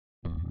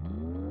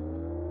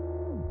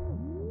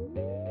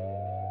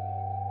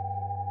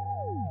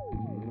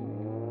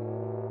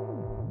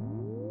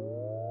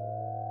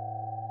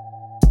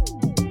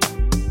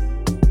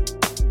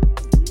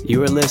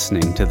You are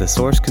listening to the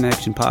Source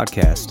Connection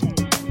Podcast,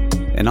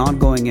 an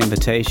ongoing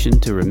invitation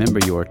to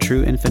remember your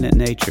true infinite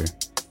nature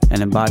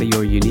and embody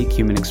your unique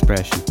human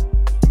expression.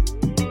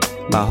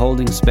 By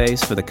holding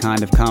space for the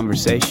kind of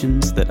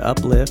conversations that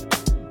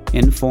uplift,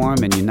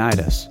 inform, and unite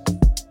us,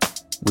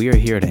 we are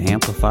here to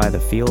amplify the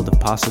field of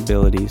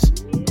possibilities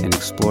and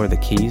explore the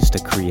keys to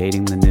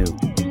creating the new.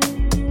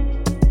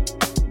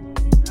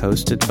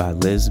 Hosted by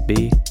Liz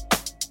B.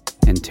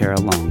 and Tara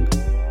Long.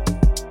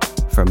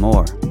 For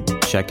more,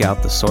 check out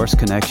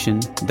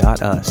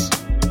thesourceconnection.us,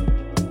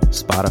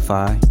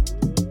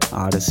 Spotify,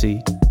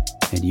 Odyssey,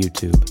 and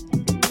YouTube.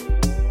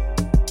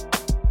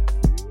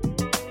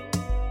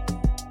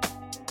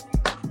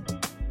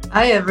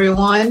 Hi,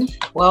 everyone.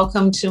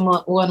 Welcome to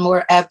one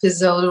more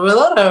episode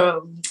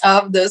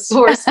of the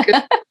Source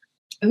Connection.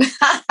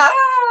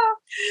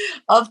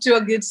 Off to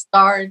a good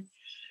start.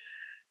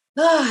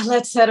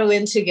 Let's settle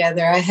in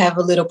together. I have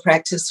a little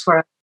practice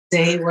for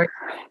today. We're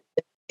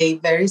a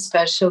very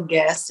special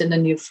guest and a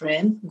new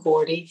friend,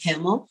 Gordy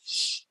Hamil,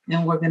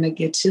 and we're going to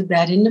get to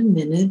that in a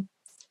minute.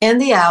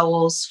 And the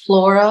owls,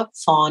 Flora,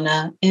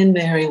 Fauna, and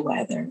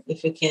Merriweather.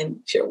 If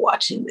you're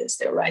watching this,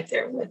 they're right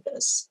there with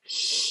us.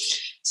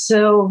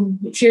 So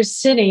if you're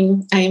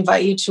sitting, I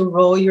invite you to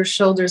roll your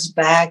shoulders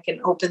back and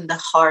open the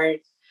heart.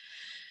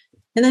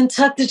 And then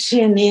tuck the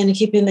chin in,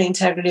 keeping the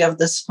integrity of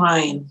the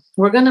spine.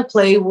 We're going to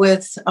play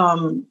with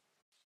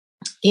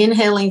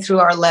inhaling through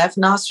our left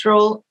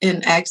nostril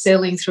and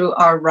exhaling through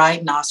our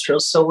right nostril.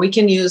 So we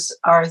can use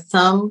our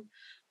thumb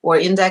or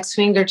index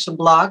finger to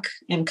block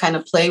and kind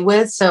of play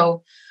with.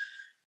 So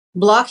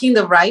blocking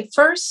the right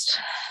first,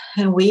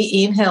 and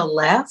we inhale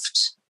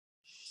left.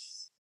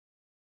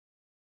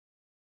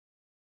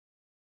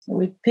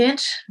 We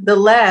pinch the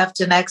left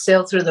and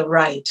exhale through the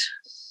right.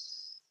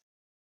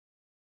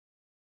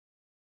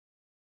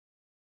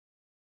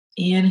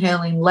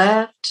 Inhaling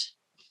left.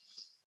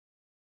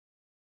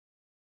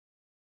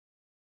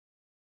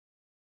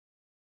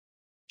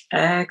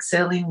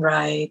 Exhaling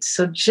right.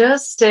 So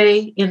just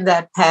stay in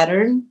that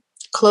pattern.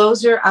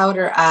 Close your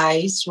outer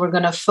eyes. We're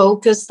going to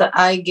focus the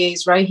eye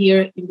gaze right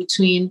here in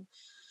between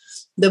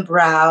the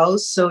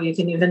brows, so you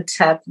can even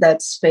tap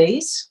that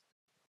space.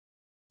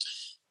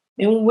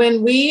 And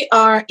when we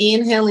are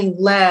inhaling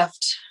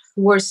left,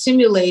 we're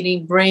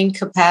simulating brain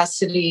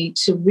capacity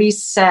to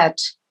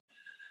reset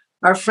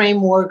our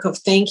framework of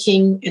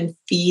thinking and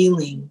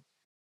feeling.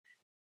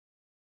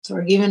 So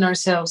we're giving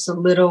ourselves a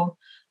little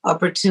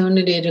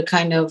opportunity to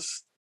kind of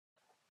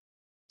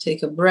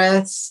take a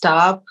breath,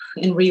 stop,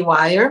 and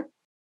rewire.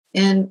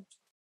 And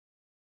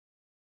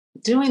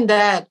doing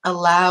that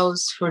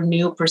allows for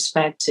new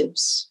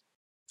perspectives.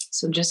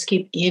 So just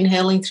keep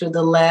inhaling through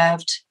the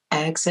left,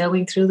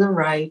 exhaling through the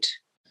right.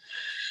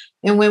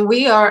 And when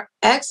we are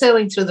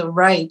exhaling through the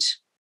right,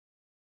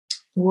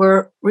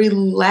 we're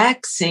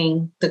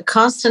relaxing the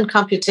constant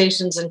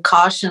computations and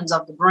cautions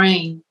of the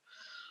brain.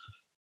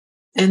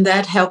 And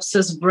that helps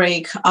us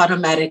break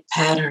automatic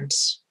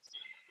patterns.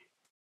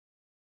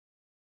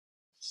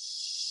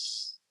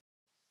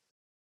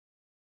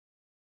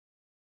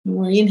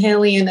 We're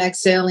inhaling and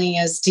exhaling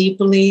as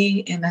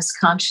deeply and as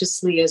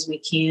consciously as we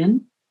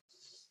can.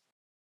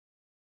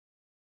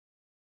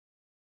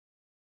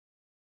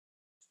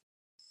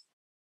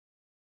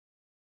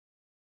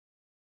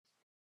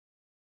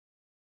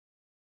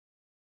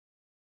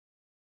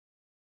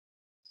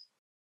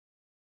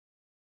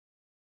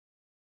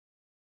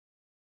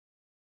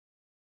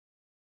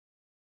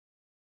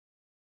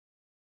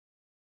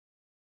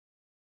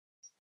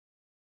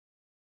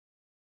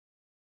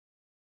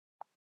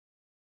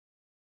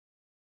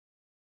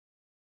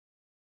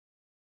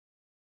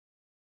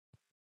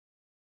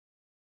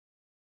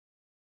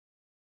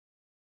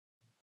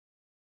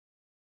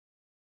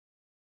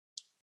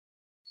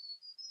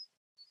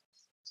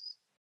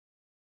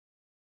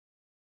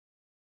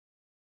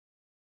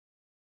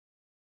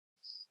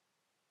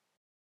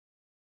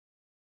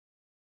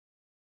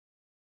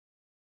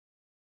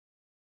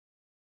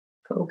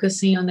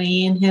 Focusing on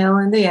the inhale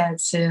and the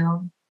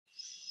exhale.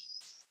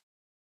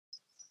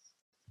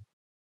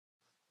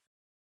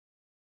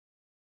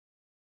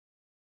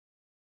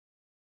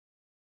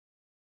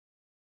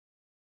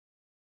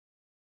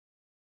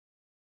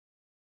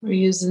 We're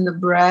using the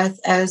breath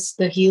as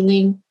the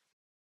healing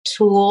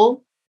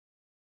tool.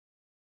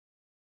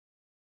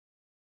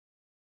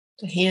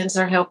 The hands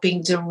are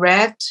helping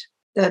direct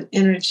that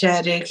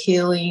energetic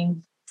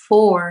healing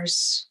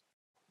force.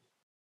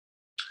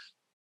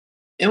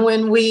 And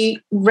when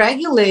we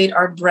regulate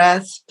our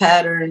breath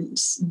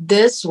patterns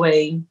this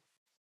way,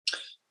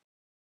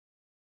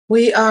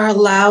 we are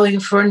allowing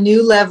for a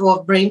new level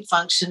of brain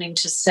functioning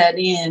to set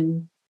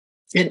in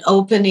and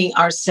opening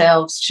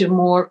ourselves to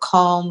more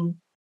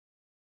calm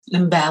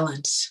and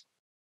balance.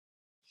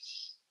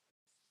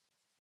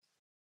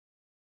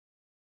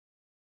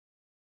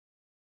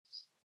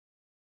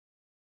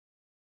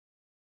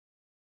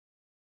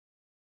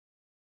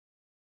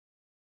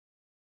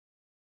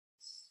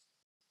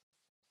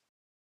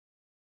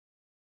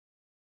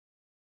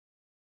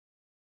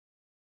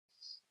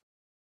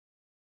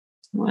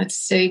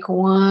 Let's take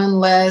one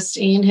last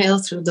inhale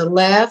through the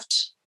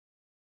left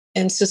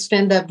and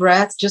suspend that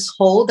breath. Just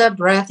hold that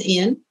breath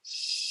in.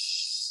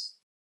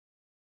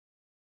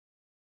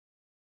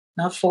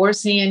 Not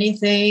forcing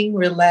anything.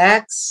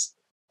 Relax.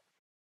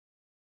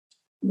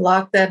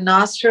 Block that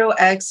nostril.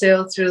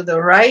 Exhale through the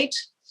right.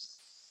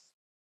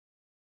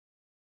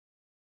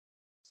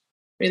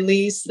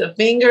 Release the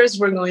fingers.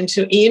 We're going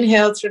to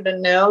inhale through the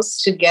nose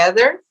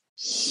together.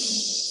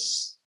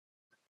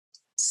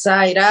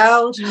 Side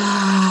out.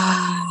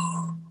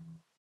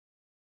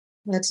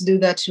 Let's do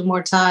that 2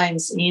 more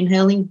times.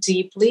 Inhaling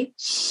deeply.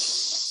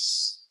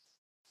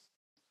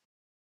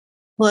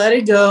 Let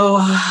it go.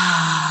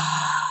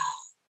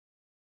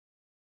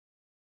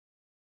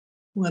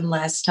 One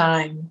last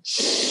time.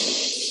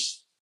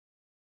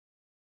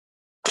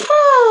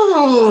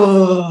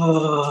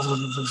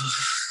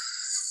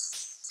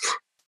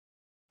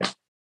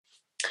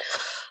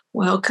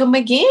 Welcome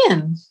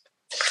again.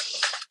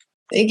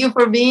 Thank you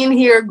for being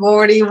here,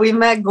 Gordy. We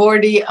met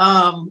Gordy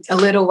a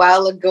little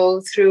while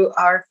ago through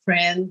our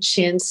friend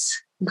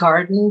Chin's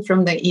Garden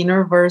from the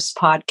Innerverse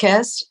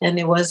podcast, and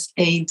it was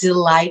a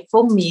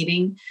delightful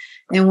meeting.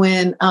 And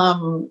when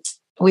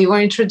we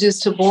were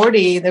introduced to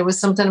Gordy, there was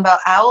something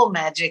about owl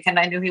magic, and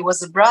I knew he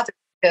was a brother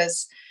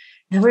because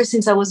ever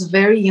since I was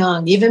very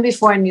young, even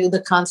before I knew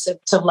the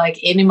concept of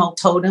like animal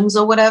totems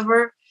or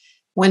whatever,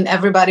 when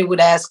everybody would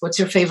ask, what's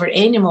your favorite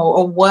animal,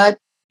 or what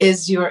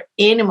is your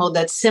animal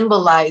that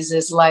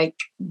symbolizes like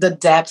the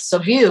depths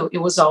of you, it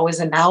was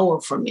always an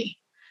owl for me.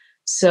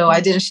 So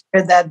I didn't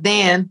share that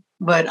then,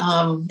 but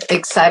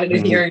excited to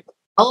hear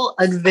all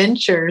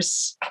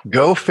adventures.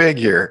 Go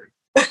figure.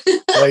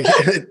 Like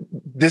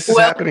this is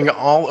happening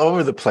all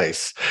over the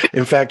place.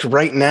 In fact,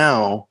 right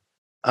now,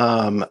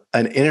 an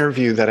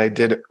interview that I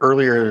did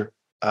earlier,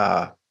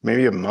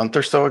 maybe a month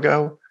or so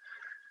ago,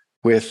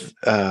 with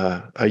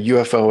a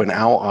UFO and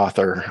owl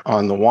author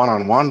on the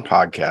One-on-One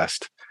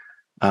podcast,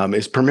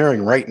 is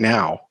premiering right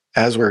now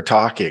as we're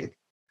talking.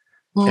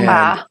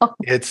 Wow. And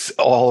it's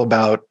all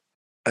about,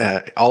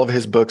 all of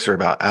his books are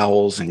about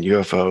owls and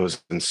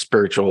UFOs and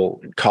spiritual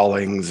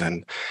callings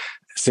and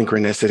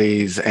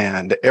synchronicities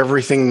and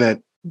everything that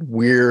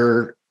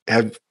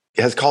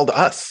has called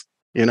us,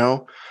 you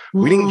know?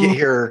 We didn't get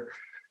here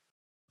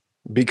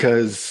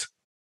because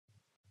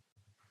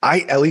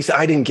at least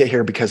I didn't get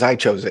here because I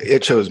chose it.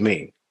 It chose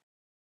me.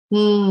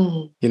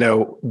 You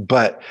know,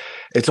 but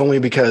it's only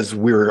because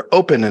we were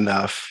open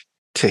enough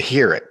to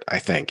hear it, I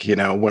think, you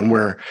know, when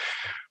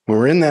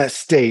we're in that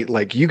state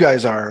like you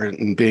guys are,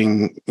 and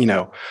being, you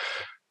know,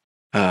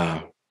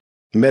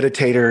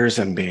 meditators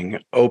and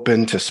being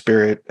open to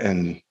spirit,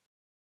 and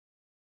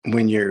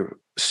when you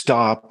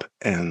stop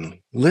and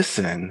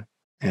listen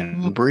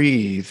and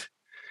breathe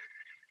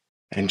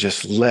and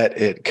just let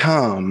it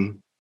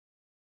come,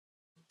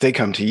 they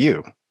come to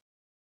you.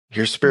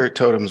 Your spirit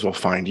totems will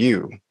find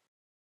you.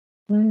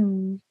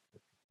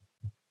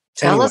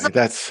 Tell us.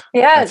 That's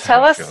tell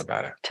how I us feel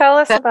about it. Tell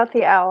us about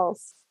the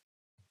owls.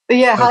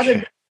 Yeah, how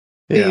Okay.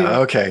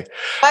 Okay.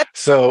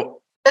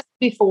 So just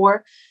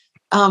before,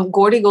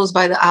 Gordy goes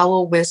by the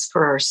Owl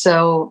Whisperer.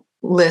 So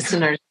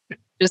listeners,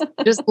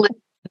 just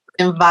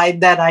invite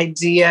that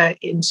idea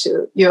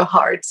into your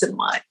hearts and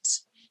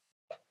minds.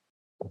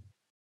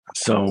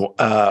 So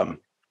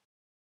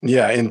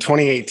in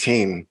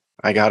 2018,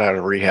 I got out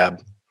of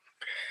rehab,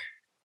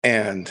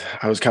 and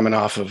I was coming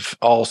off of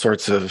all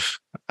sorts of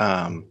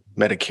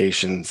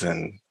medications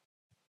and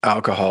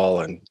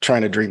alcohol and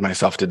trying to drink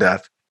myself to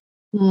death.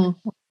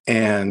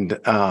 And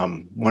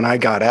when I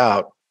got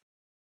out,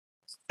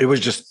 it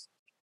was just,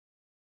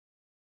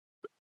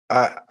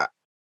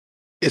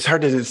 it's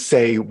hard to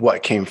say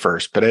what came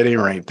first, but at any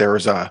rate,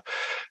 there's a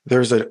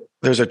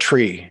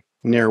tree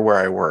near where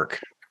I work,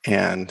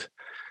 and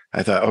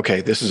I thought,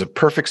 okay, this is a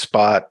perfect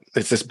spot.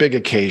 It's this big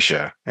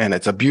acacia, and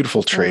it's a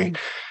beautiful tree,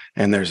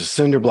 and there's a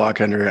cinder block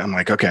under it. I'm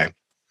like, okay,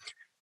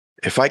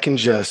 if I can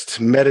just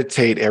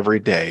meditate every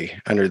day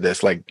under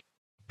this, like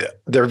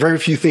there are very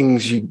few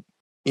things you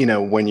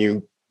know, when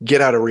you get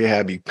out of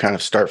rehab, you kind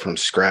of start from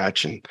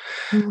scratch, and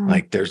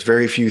like there's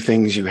very few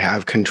things you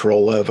have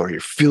control of, or you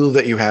feel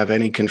that you have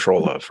any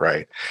control of,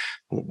 right?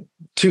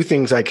 2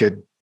 things I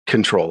could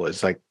control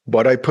is like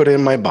what I put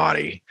in my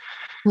body,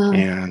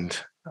 and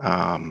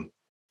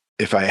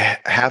if I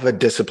have a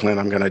discipline,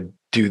 I'm going to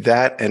do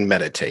that and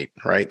meditate,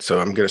 right? So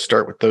I'm going to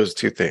start with those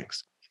 2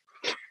 things.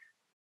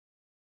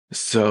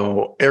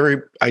 So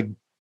I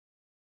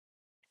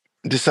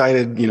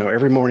decided, you know,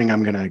 every morning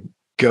I'm going to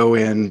go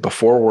in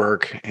before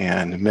work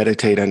and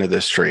meditate under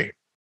this tree.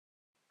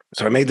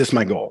 So I made this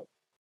my goal.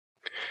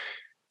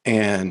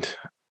 And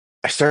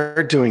I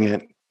started doing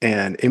it.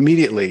 And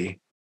immediately,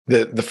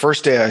 the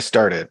first day I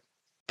started,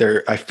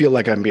 I feel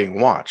like I'm being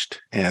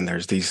watched. And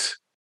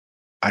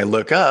I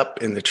look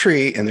up in the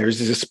tree, and there's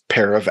this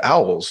pair of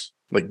owls,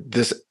 like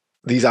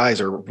these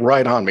eyes are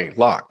right on me,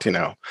 locked, you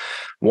know,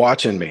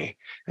 watching me.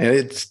 And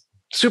it's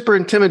super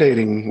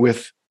intimidating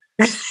with,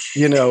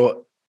 you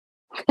know,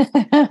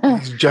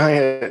 these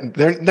giant,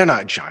 they're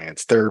not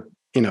giants. They're,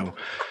 you know,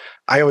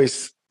 I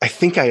always I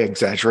think I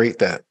exaggerate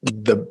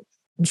the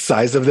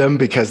size of them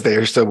because they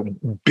are so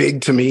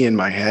big to me in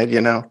my head,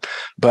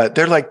 but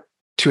they're like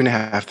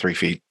 2.5, 3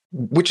 feet,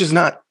 which is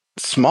not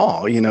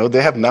small.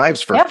 They have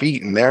knives for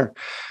feet, and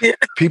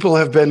people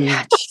have been,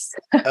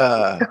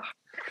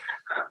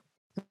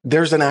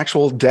 there's an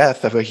actual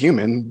death of a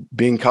human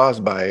being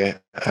caused by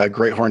a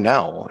great horned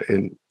owl.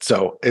 And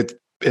so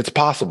it's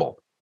possible,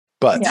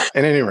 but at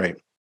any rate,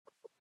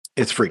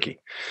 it's freaky.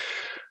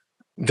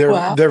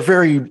 They're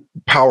very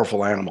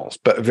powerful animals,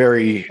 but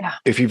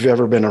if you've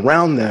ever been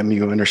around them,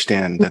 you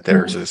understand that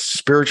there's a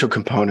spiritual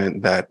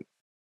component that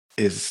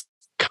is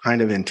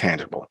kind of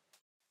intangible.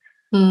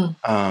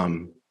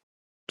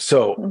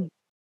 So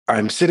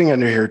I'm sitting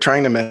under here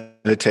trying to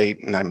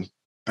meditate, and I'm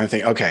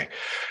thinking, okay,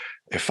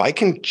 if I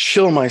can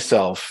chill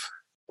myself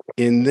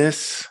in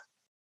this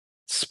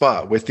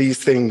spot with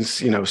these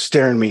things,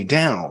 staring me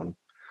down,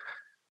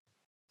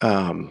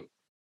 I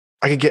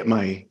could get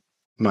my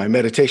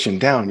meditation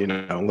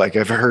down, like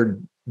I've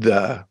heard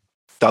the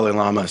Dalai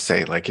Lama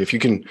say, like, if you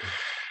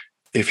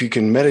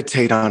can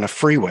meditate on a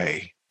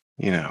freeway,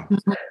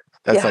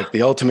 that's like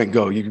the ultimate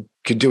goal. You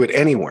could do it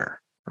anywhere.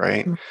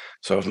 Right.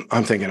 So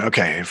I'm thinking,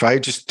 okay, if I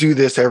just do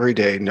this every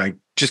day and I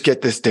just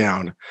get this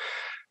down,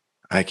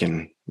 I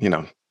can,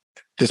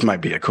 this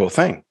might be a cool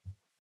thing.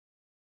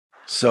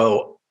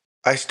 So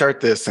I start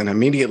this, and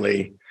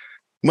immediately,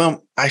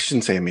 well, I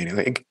shouldn't say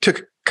immediately. It took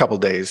a couple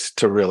of days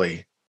to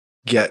really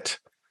get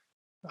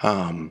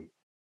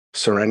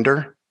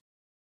surrender,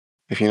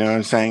 if you know what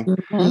I'm saying.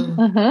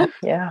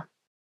 Yeah.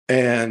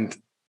 And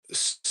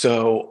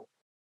so,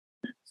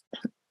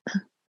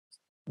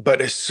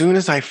 but as soon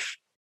as I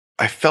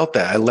felt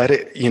that, I let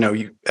it,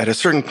 at a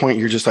certain point,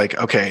 you're just like,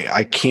 okay,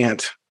 I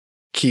can't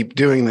keep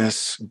doing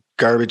this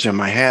garbage in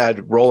my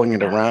head, rolling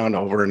it around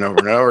over and over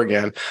and over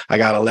again. I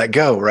got to let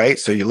go. Right.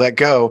 So you let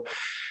go.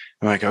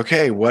 I'm like,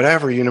 okay,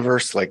 whatever,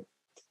 universe, like,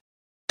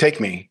 take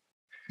me.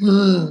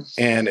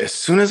 And as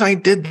soon as I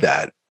did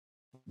that,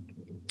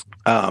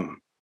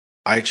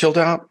 I chilled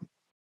out.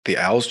 The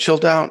owls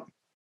chilled out.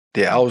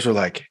 The owls were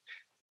like,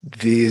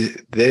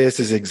 this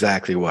is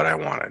exactly what I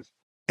wanted.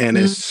 And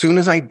as soon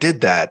as I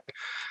did that,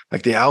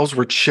 like, the owls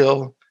were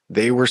chill.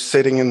 They were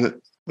sitting in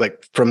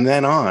from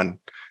then on,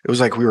 it was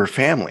like we were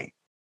family,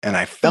 and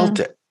I felt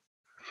it.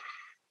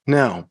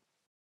 Now,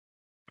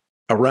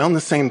 around the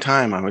same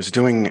time, I was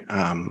doing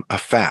a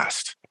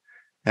fast,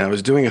 and I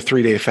was doing a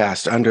 3-day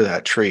fast under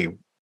that tree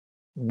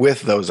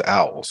with those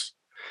owls.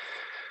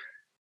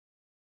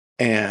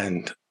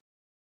 And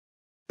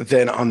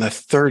then on the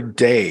third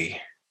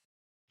day,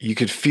 you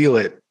could feel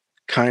it,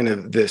 kind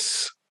of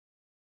this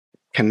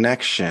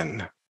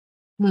connection.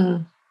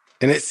 And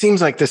it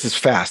seems like this is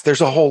fast.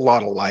 There's a whole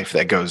lot of life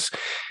that goes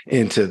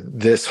into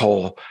this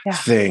whole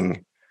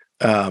thing.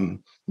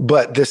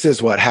 But this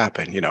is what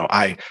happened.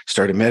 I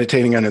started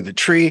meditating under the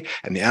tree,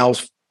 and the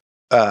owls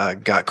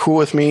got cool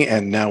with me,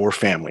 and now we're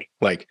family.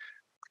 Like,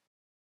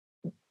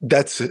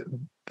 that's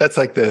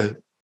like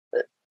the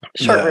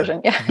short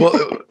version. Yeah.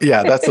 Well,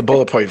 yeah, that's the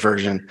bullet point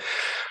version.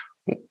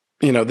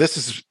 This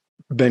has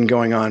been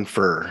going on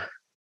for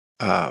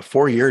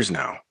 4 years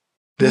now.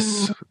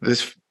 This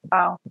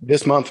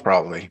month,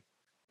 probably.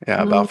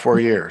 Yeah, about 4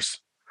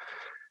 years.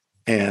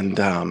 And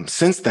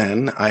since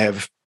then, I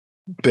have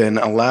been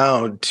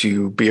allowed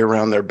to be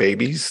around their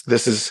babies.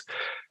 This is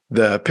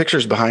the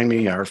pictures behind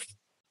me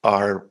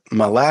are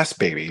my last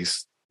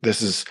babies.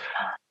 This is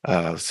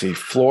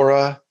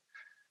Flora,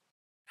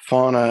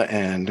 Fauna,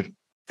 and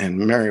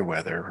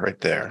Merriweather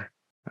right there.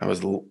 That was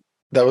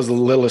the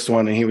littlest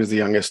one, and he was the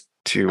youngest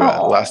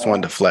last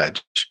one to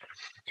fledge.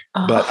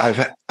 But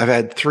I've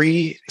had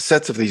 3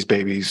 sets of these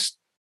babies.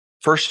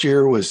 First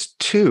year was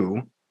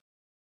 2.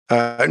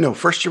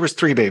 First year was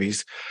 3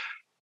 babies.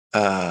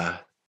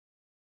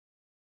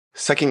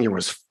 Second year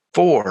was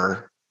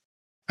 4.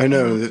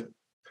 The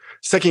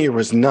second year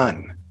was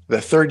none.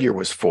 The third year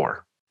was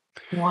 4.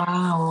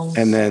 Wow.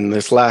 And then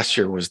this last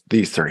year was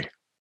these 3.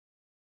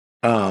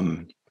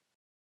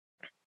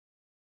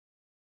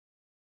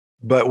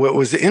 But what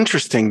was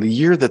interesting, the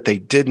year that they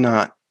did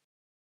not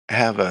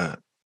have a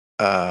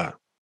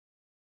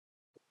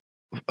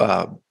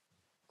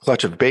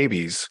clutch of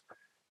babies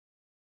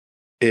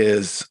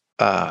is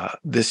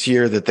this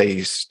year that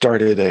they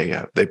started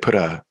they put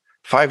a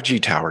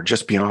 5G tower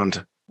just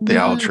beyond the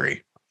owl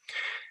tree,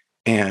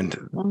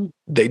 and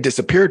they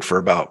disappeared for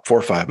about 4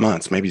 or 5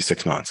 months, maybe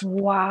 6 months.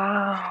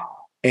 Wow.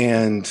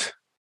 And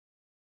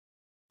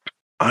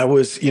I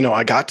was,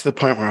 I got to the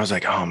point where I was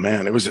like, oh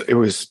man, it was,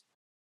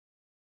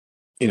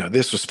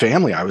 this was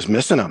family. I was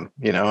missing them.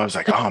 I was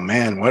like, oh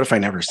man, what if I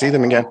never see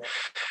them again?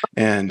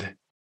 And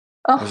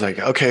I was like,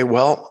 okay,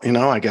 well,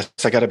 I guess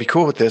I got to be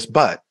cool with this.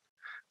 But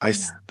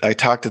I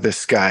talked to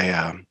this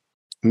guy,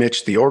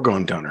 Mitch, the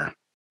orgone donor.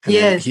 And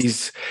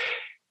yes,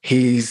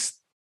 he's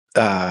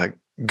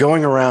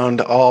going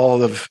around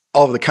all of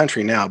the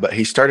country now, but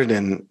he started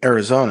in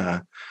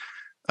Arizona,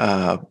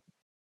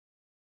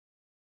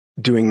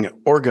 doing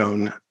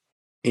orgone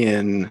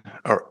in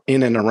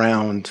and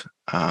around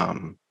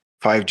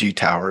 5G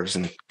towers,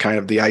 and kind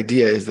of the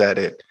idea is that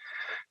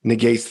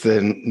negates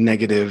the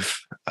negative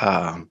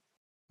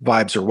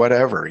vibes or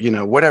whatever,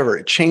 whatever.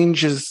 It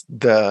changes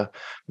the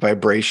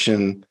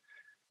vibration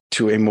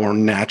to a more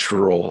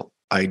natural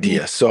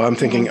idea. So I'm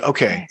thinking,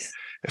 okay, nice.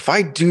 if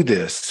I do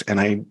this and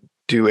I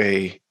do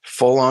a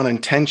full-on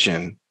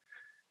intention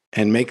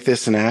and make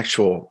this an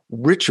actual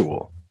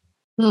ritual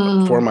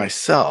for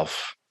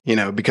myself,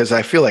 because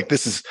I feel like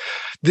this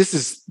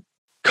is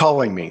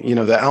calling me.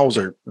 The owls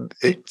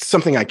it's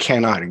something I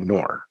cannot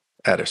ignore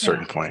at a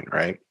certain point,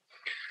 right?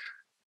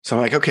 So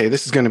I'm like, okay,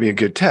 this is going to be a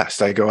good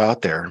test. I go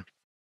out there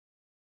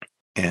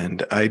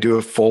and I do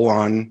a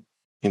full-on,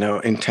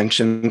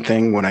 intention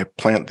thing when I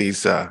plant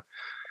these,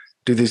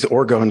 do these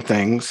orgone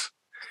things,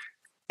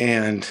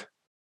 and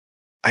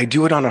I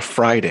do it on a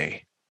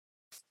Friday.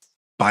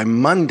 By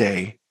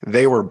Monday,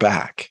 they were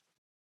back.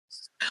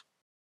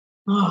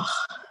 Oh,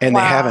 and they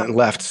haven't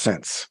left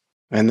since.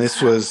 And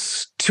this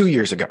was 2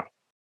 years ago.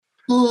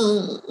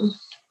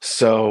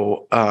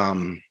 So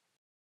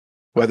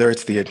whether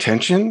it's the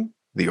attention,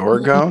 the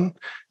orgone,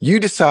 you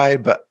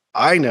decide, but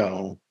I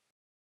know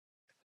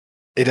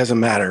it doesn't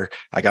matter.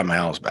 I got my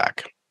owls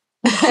back.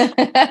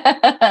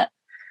 Got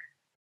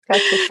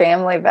your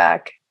family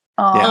back.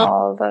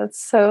 Oh, that's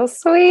so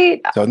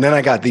sweet. So and then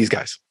I got these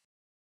guys.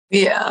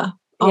 Yeah.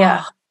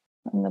 Yeah.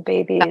 And the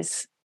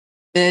babies.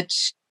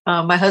 Mitch,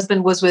 my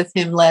husband was with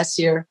him last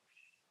year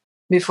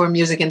before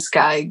Music in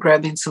Sky,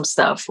 grabbing some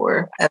stuff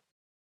for.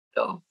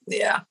 So,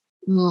 yeah.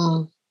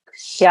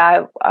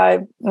 Yeah.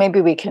 I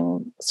maybe we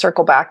can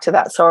circle back to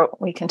that so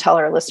we can tell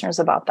our listeners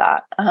about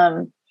that.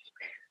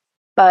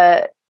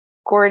 But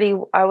Gordy,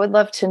 I would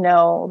love to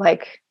know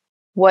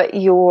what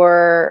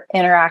your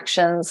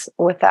interactions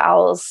with the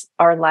owls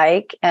are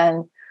like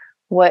and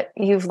what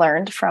you've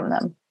learned from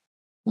them.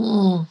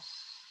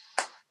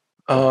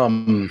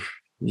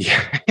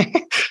 Yeah.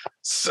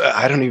 So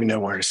I don't even know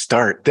where to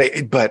start.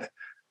 But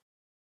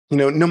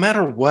no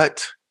matter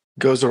what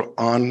goes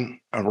on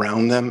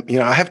around them,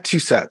 I have two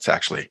sets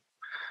actually.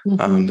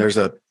 There's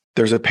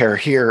a pair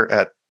here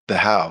at the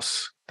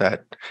house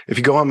that if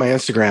you go on my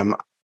Instagram,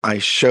 I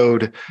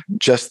showed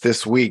just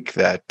this week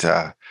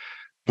that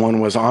one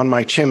was on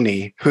my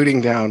chimney,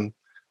 hooting down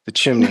the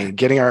chimney,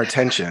 getting our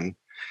attention.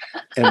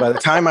 And by the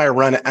time I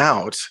run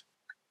out,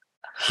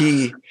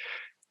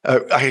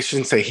 I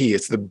shouldn't say he,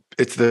 it's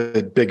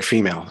the big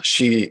female.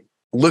 She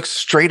looks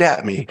straight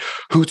at me,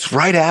 hoots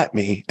right at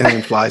me, and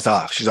then flies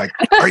off. She's like,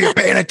 "Are you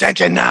paying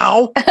attention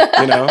now?"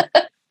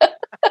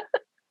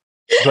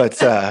 But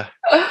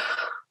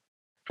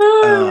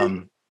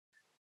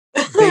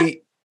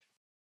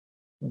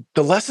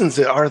the lessons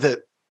are that,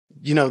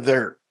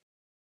 they're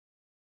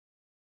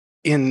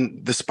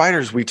in the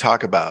spiders, we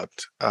talk about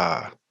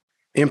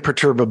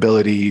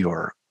imperturbability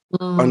or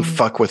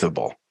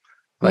unfuckwithable.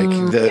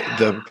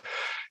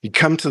 You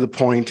come to the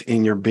point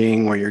in your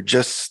being where you're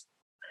just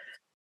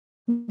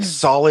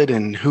solid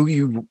in who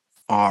you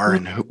are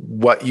and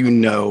what you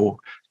know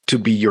to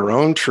be your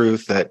own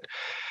truth, that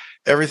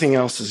everything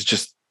else is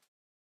just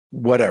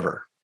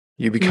whatever.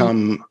 You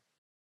become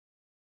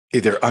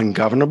either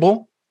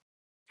ungovernable,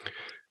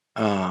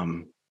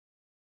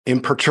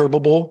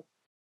 imperturbable,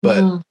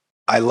 but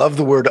I love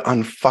the word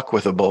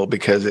unfuckwithable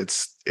because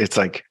it's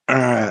like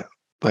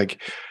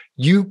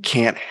you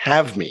can't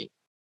have me.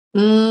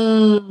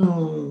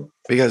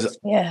 Because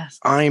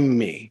I'm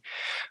me.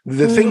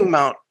 The thing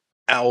about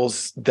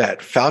owls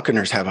that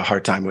falconers have a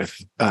hard time with,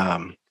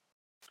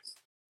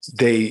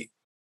 they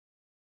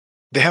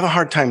have a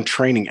hard time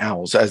training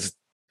owls as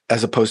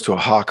opposed to a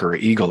hawk or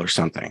an eagle or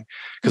something.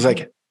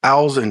 Because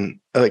owls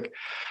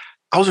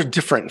are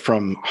different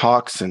from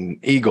hawks and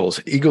eagles.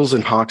 Eagles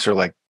and hawks are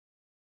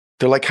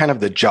they're like kind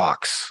of the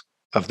jocks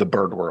of the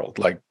bird world.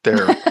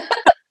 They're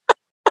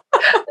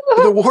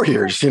the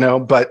warriors,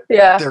 but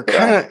they're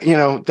kind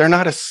of, they're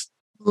not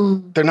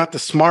the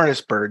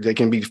smartest bird. They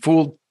can be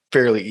fooled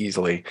fairly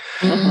easily.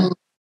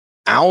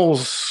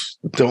 Owls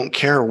don't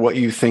care what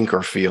you think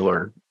or feel,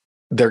 or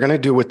they're going to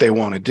do what they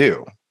want to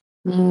do.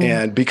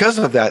 And because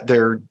of that,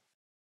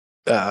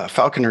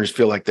 falconers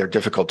feel like they're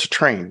difficult to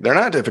train. They're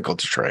not difficult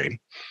to train.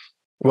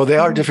 Well, they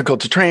are difficult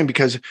to train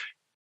because,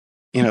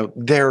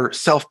 they're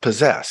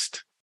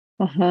self-possessed.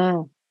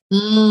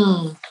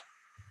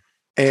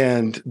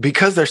 And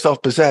because they're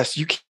self-possessed,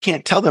 you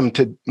can't tell them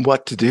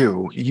what to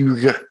do.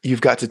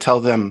 You've got to tell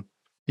them,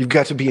 you've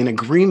got to be in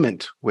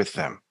agreement with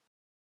them.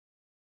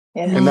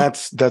 And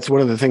that's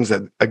one of the things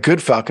that a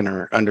good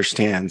falconer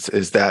understands,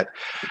 is that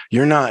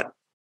you're not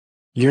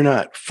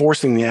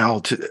forcing the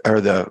owl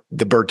or the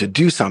bird to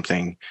do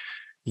something.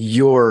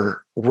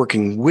 You're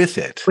working with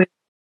it.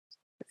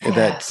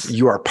 That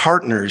you are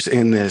partners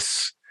in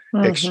this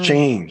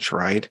exchange,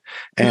 right?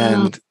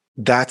 And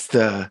that's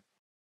the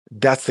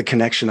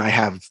connection I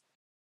have,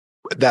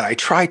 that I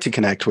try to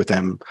connect with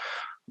them,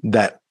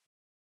 that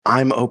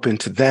I'm open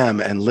to them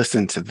and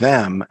listen to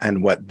them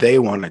and what they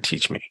want to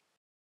teach me.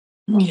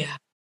 Yeah.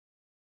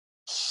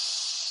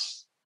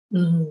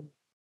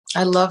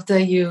 I love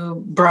that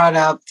you brought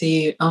up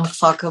the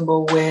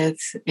unfuckable with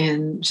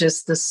and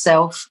just the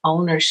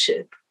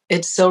self-ownership.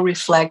 It's so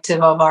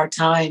reflective of our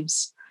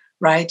times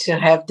right? To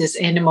have this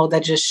animal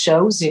that just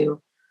shows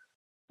you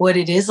what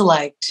it is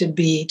like to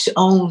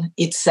own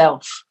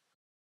itself.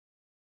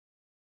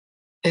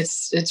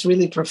 It's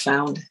really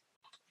profound.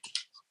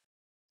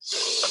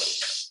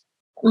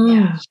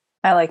 Yeah,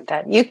 I like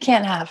that. You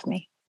can't have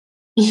me.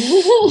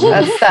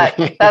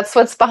 That's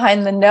what's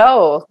behind the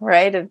no,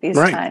 right? Of these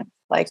times.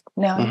 Like,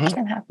 no, you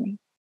can't have me.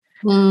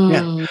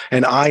 Yeah.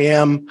 And I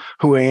am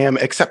who I am,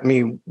 accept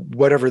me,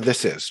 whatever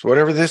this is.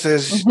 Whatever this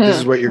is, this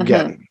is what you're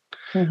getting.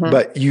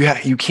 But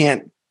you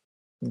can't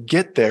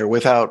get there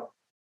without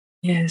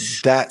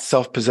that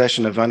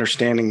self-possession of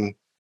understanding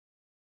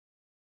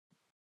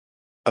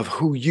of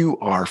who you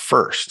are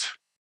first.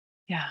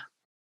 Yeah.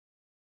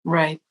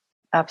 Right.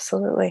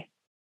 Absolutely.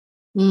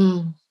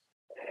 I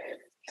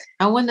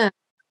want to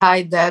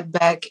tie that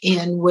back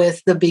in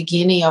with the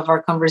beginning of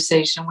our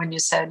conversation when you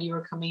said you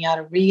were coming out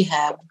of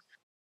rehab.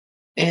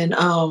 And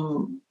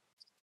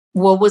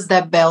what was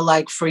that bell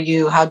like for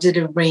you? How did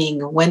it ring?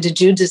 When did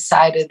you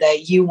decide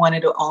that you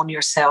wanted to own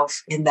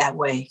yourself in that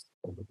way?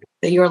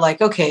 That you're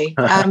like, okay,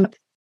 I'm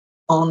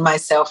own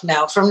myself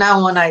now. From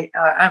now on,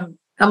 I'm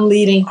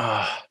leading.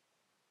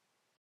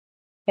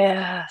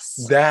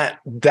 Yes. That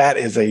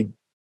is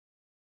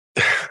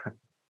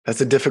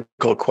that's a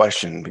difficult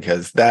question,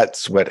 because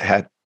that's what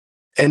had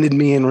ended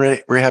me in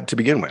rehab to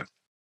begin with.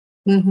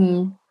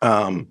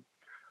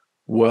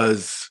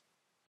 Was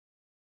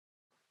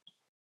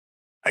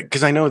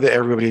because I know that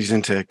everybody's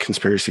into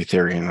conspiracy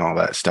theory and all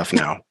that stuff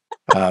now,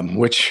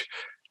 which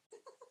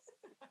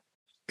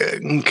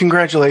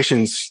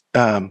congratulations,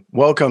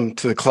 welcome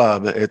to the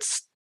club.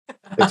 It's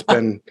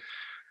been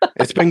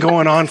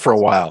going on for a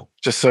while,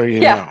 just so you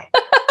know.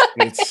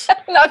 It's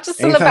not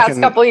just in the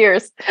past couple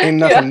years. Ain't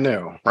nothing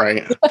new,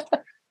 right?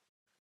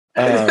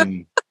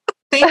 Thank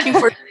you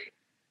for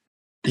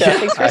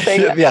thanks for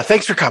saying that. Yeah,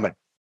 thanks for coming.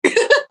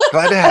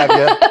 Glad to have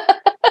you.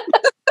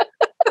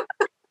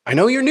 I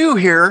know you're new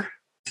here.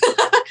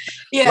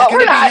 Yeah, it's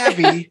gonna be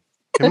heavy.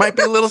 It might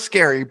be a little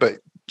scary, but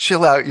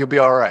chill out. You'll be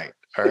all right.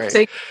 All right.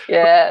 Take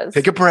a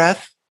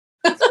breath.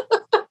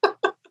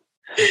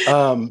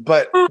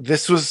 But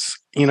this was,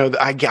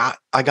 I got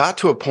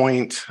to a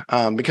point,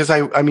 because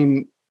I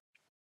mean,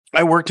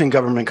 I worked in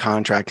government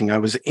contracting. I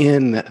was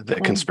in the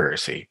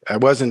conspiracy. I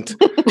wasn't.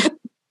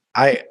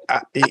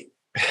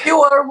 You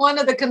were one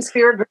of the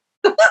conspirators.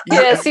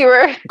 Yes, you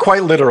were.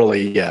 Quite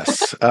literally,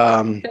 yes.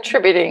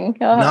 Contributing.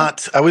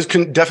 I was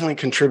definitely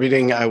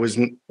contributing. I was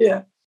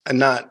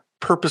not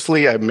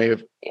purposely. I may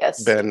have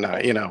been,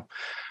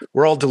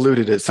 we're all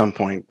deluded at some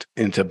point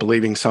into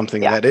believing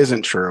something that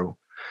isn't true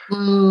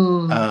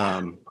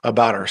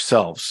about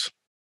ourselves.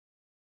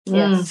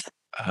 Yes.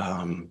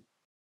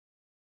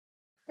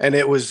 And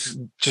it was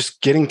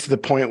just getting to the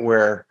point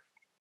where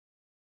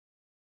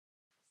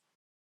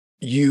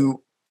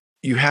you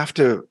have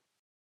to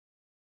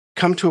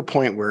come to a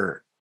point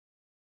where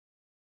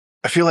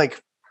I feel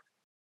like,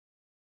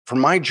 for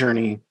my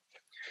journey,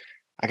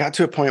 I got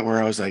to a point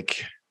where I was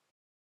like,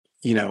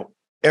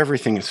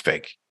 everything is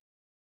fake.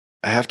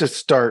 I have to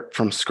start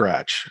from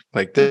scratch.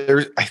 Like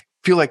I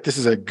feel like this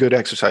is a good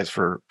exercise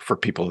for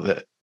people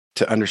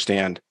to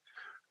understand.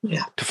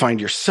 Yeah. To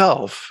find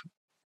yourself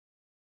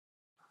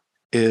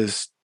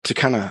is to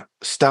kind of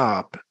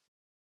stop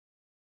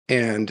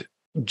and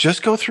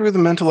just go through the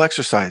mental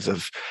exercise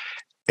of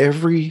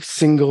every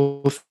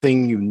single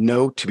thing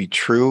to be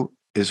true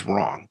is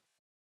wrong,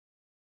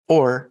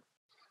 or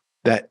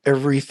that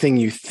everything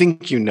you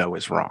think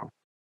is wrong.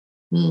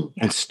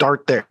 And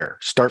start there.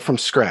 Start from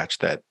scratch.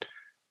 That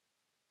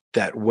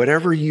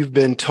whatever you've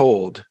been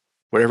told,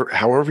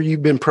 however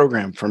you've been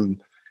programmed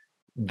from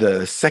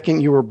the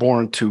second you were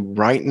born to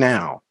right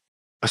now,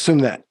 assume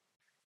that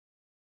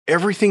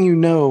everything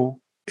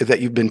that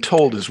you've been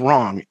told is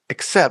wrong,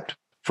 except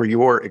for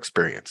your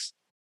experience,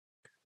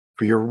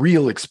 for your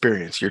real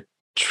experience, your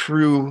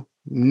true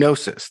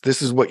gnosis.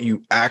 This is what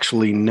you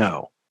actually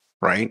know,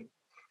 right?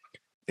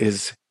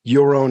 Is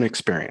your own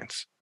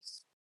experience.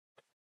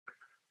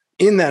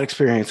 In that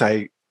experience,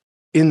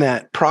 in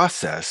that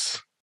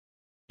process,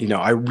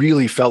 I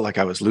really felt like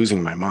I was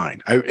losing my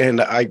mind.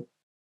 I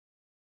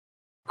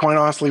quite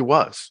honestly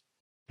was.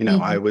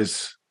 I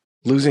was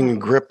losing a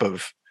grip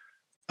of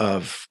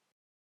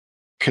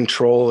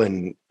control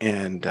and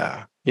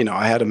I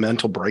had a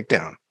mental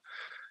breakdown.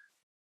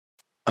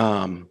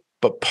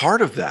 But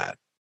part of that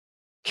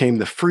came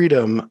the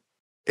freedom.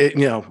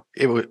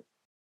 It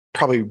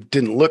probably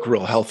didn't look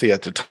real healthy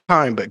at the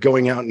time, but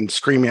going out and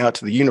screaming out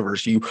to the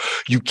universe, you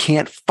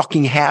can't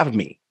fucking have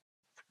me.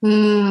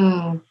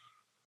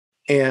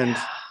 And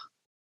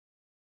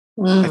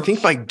I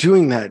think by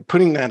doing that,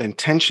 putting that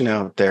intention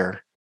out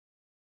there,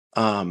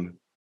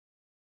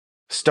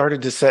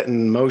 started to set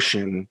in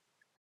motion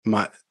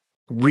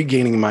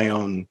regaining my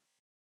own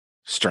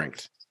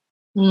strength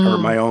or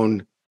my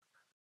own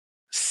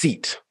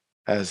seat.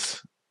 When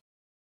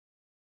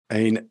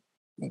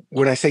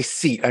I say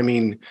seat, I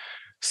mean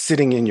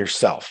sitting in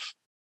yourself,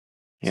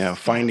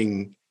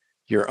 finding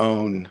your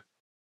own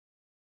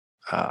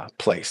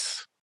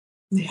place.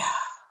 Yeah.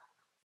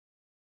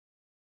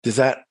 Does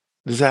that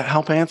Does that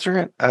help answer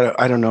it?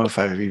 I don't know if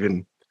I've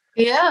even.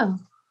 Yeah,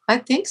 I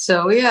think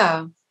so.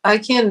 Yeah. I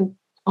can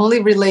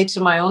only relate to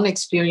my own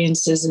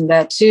experiences in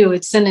that too.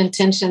 It's an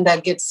intention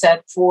that gets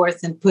set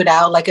forth and put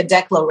out like a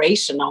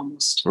declaration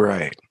almost.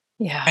 Right.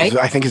 Yeah. Right?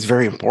 I think it's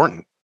very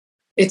important.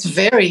 It's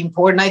very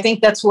important. I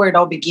think that's where it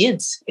all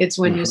begins. It's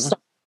when you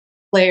start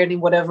declaring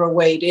in whatever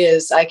way it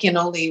is. I can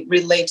only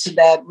relate to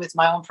that with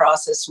my own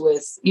process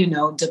with,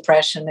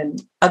 depression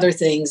and other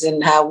things,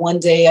 and how one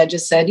day I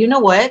just said, you know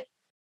what?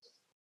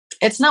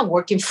 It's not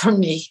working for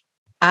me.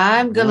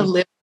 I'm going to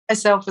live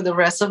myself for the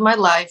rest of my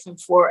life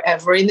and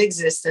forever in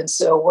existence.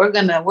 So we're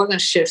gonna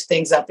shift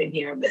things up in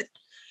here a bit,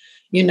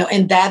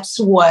 and that's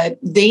what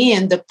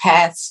then the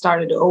path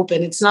started to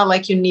open. It's not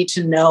like you need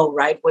to know,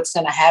 right, what's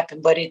going to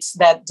happen, but it's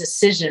that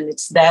decision.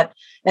 It's that,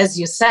 as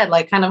you said,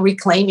 like kind of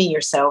reclaiming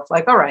yourself,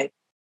 like, all right,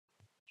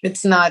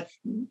 it's not,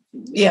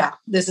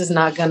 this is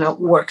not going to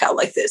work out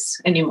like this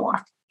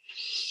anymore.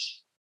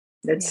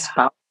 It's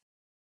powerful.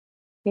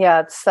 Yeah,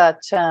 it's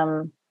that,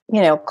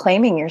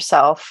 claiming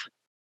yourself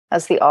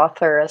as the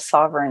author, as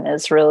sovereign,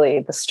 is really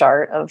the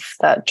start of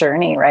that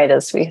journey, right?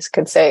 As we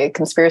could say,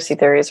 conspiracy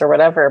theories or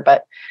whatever.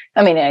 But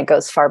I mean, it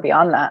goes far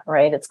beyond that,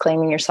 right? It's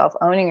claiming yourself,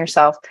 owning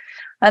yourself.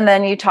 And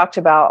then you talked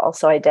about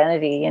also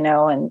identity,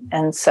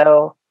 and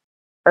so,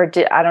 I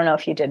don't know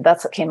if you did,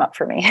 that's what came up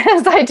for me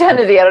as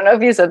identity. I don't know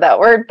if you said that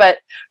word, but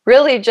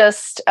really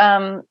just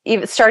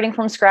even starting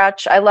from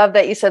scratch. I love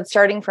that you said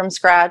starting from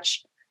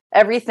scratch.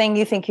 Everything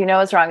you think you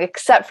know is wrong,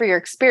 except for your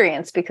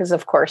experience, because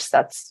of course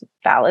that's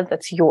valid.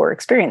 That's your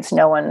experience.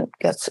 No one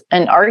gets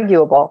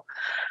inarguable.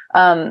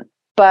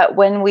 But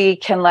when we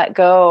can let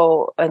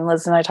go, and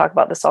Liz and I talk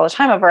about this all the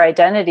time, of our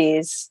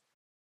identities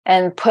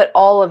and put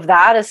all of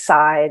that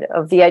aside,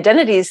 of the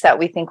identities that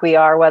we think we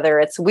are, whether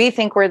it's we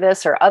think we're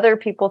this or other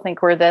people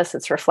think we're this,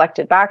 it's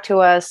reflected back to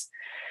us,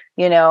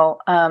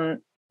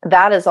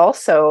 that is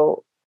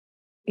also,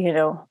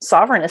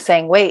 sovereign is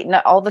saying, wait,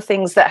 not all the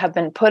things that have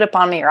been put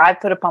upon me or I've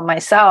put upon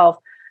myself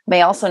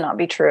may also not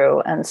be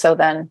true. And so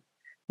then,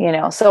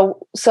 so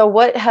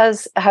what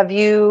have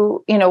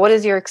you, what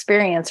is your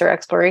experience or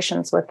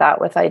explorations with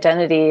that, with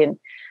identity, and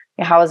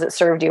how has it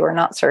served you or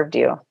not served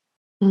you?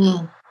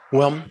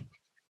 Well,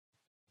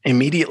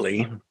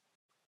 immediately,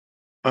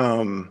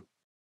 very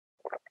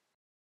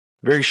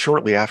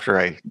shortly after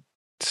I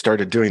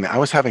started doing that, I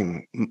was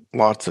having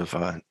lots of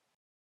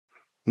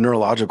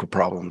neurological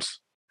problems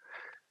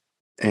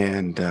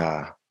and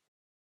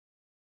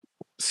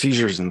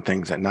seizures and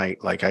things at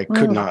night. Like I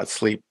could not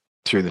sleep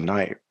through the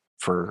night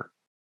for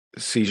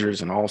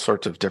seizures and all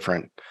sorts of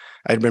different.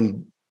 I'd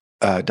been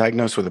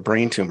diagnosed with a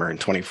brain tumor in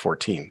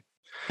 2014.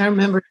 I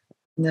remember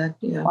that.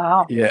 Yeah.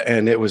 Wow. Yeah,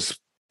 and it was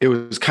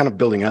kind of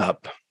building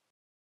up.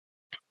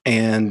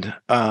 And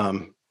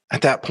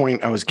at that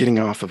point, I was getting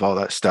off of all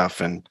that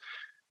stuff, and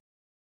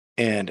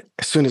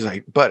as soon as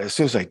I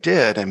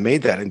did, I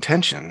made that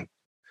intention.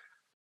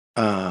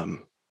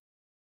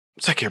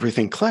 It's like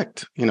everything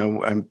clicked.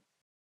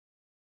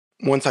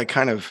 Once I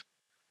kind of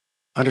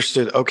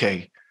understood,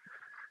 okay,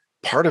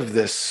 part of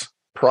this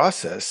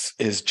process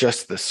is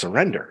just the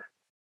surrender.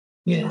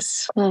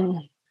 Yes.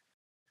 And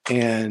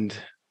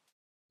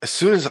as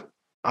soon as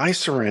I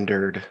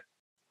surrendered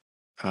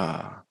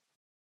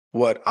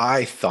what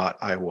I thought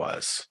I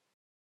was,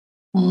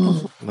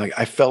 like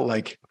I felt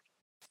like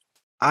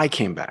I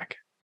came back.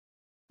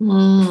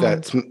 If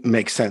that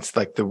makes sense.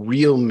 Like the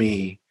real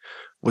me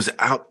was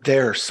out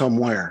there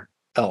somewhere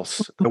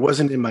else. It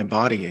wasn't in my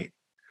body.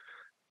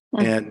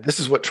 And this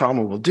is what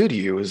trauma will do to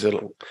you, is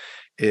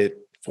it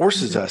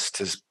forces us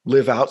to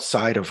live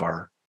outside of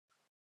our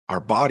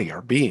body,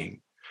 our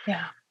being.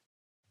 Yeah.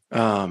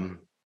 When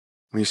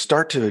you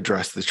start to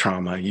address the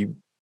trauma, you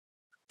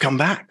come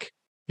back.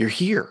 You're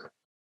here.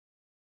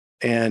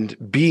 And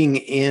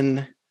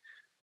being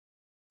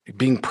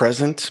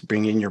present,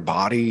 being in your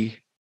body,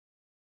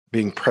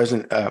 being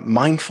present,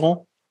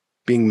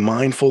 being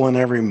mindful in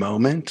every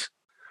moment,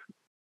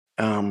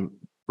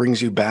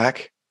 brings you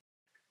back.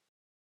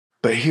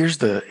 But here's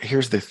the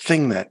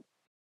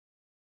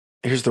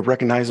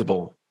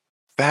recognizable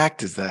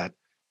fact, is that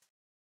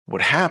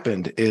what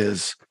happened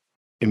is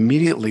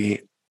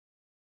immediately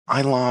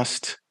I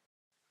lost.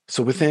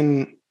 So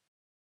within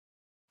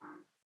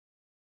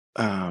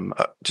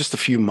just a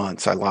few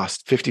months, I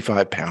lost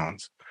 55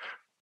 pounds.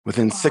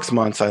 Within 6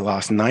 months, I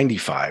lost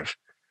 95.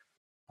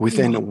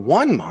 Within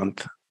 1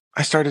 month,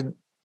 I started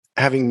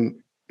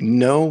having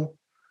no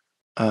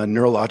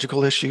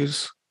neurological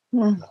issues.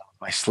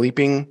 My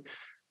sleeping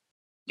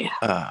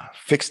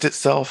fixed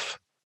itself.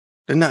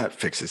 Did not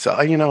fix itself.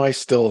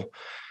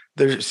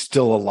 There's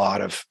still a lot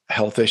of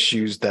health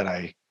issues that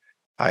I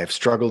have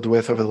struggled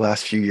with over the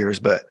last few years,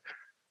 but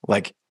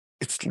like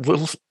it's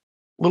little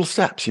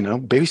steps,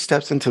 baby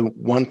steps into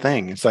one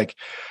thing. It's like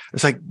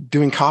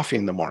doing coffee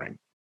in the morning.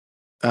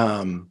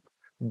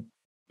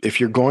 If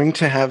you're going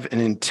to have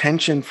an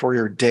intention for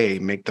your day,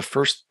 make the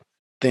first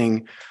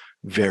thing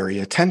very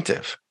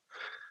attentive.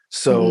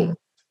 So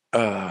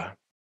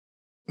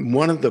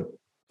one of the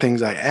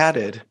things I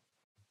added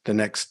the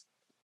next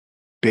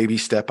baby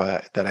step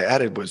that I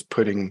added was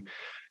putting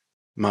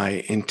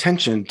my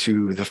intention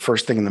to the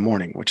first thing in the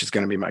morning, which is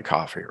going to be my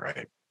coffee,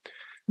 right?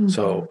 Mm-hmm.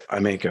 So I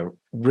make a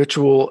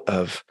ritual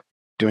of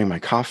doing my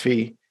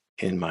coffee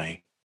in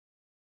my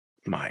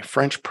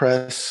French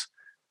press.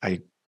 I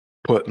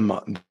put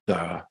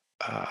the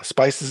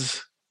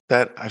spices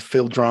that I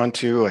feel drawn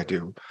to. I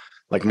do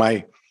like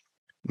my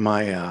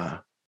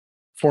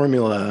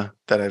formula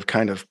that I've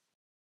kind of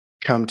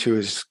come to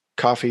is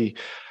coffee,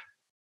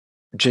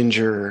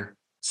 ginger,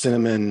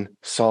 cinnamon,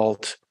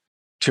 salt,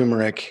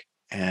 turmeric,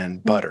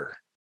 and butter,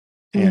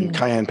 and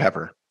cayenne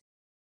pepper.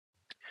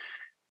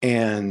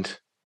 And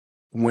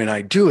when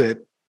I do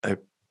it, I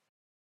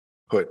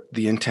put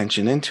the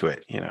intention into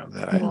it,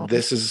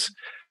 that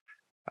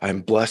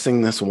I'm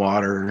blessing this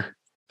water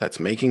that's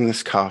making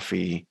this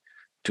coffee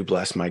to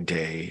bless my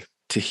day,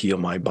 to heal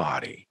my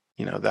body,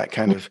 that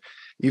kind of,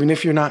 even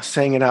if you're not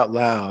saying it out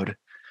loud,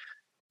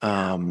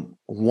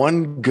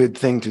 one good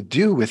thing to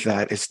do with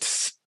that is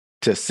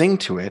to sing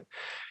to it.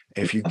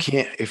 If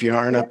you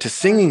aren't up to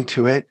singing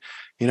to it,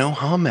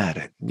 hum at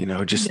it,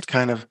 just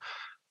kind of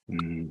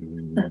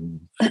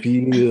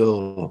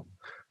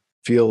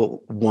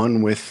feel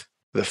one with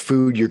the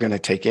food you're going to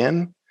take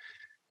in,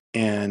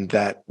 and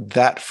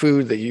that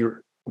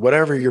food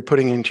whatever you're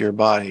putting into your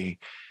body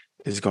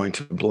is going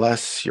to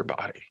bless your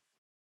body.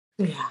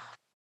 Yeah.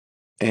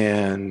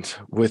 And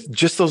with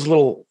just those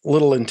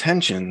little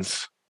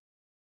intentions,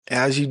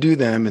 as you do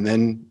them and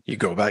then you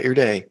go about your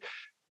day,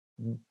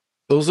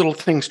 those little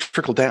things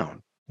trickle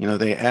down.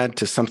 They add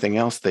to something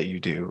else that you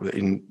do,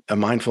 in a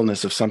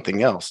mindfulness of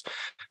something else,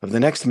 of the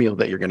next meal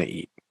that you're going to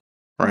eat,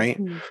 right?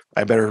 Mm-hmm.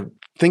 I better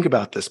think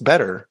about this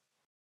better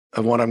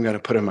of what I'm going to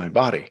put in my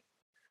body.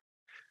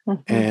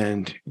 Mm-hmm.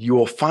 And you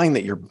will find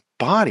that your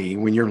body,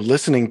 when you're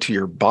listening to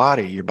your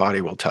body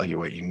will tell you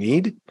what you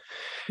need.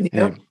 Yep.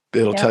 And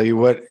it'll tell you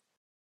what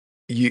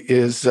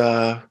is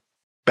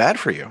bad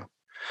for you.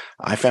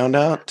 I found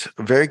out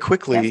very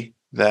quickly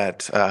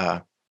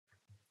that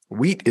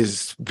wheat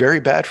is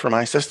very bad for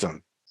my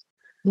system.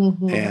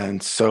 Mm-hmm.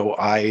 And so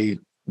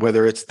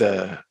whether it's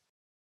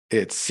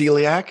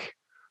celiac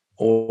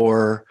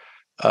or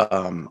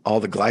all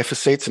the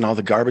glyphosates and all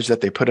the garbage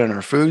that they put in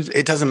our foods,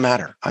 it doesn't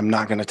matter. I'm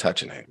not going to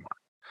touch it anymore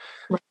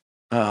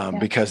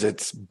because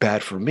it's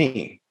bad for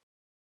me.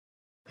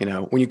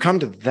 When you come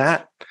to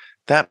that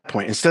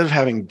point, instead of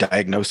having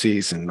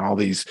diagnoses and all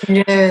these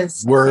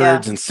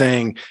words and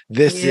saying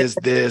this is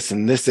this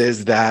and this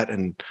is that,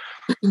 and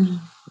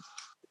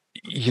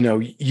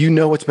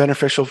what's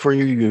beneficial for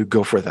you, you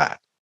go for that.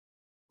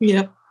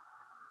 Yep.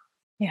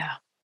 Yeah.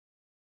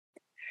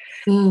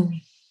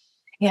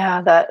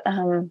 Yeah, that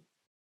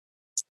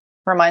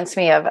reminds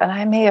me of, and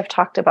I may have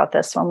talked about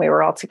this when we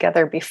were all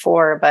together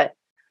before, but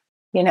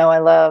I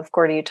love,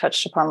 Gordy, you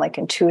touched upon like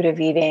intuitive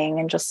eating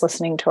and just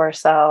listening to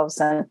ourselves,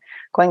 and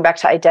going back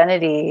to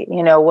identity.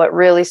 What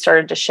really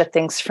started to shift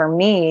things for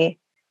me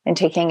and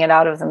taking it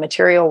out of the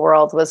material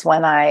world was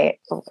when I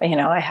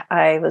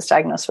was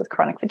diagnosed with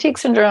chronic fatigue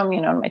syndrome,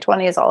 in my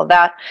 20s, all of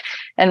that.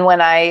 And when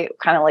I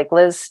kind of, like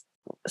Liz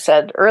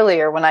said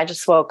earlier, when I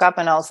just woke up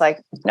and I was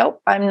like,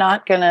 nope, I'm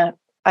not going to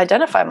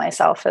identify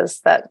myself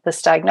as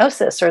this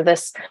diagnosis or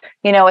this,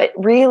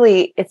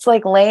 it's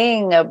like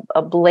laying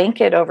a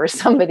blanket over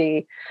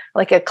somebody,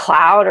 like a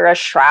cloud or a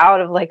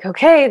shroud of like,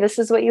 okay, this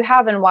is what you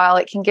have. And while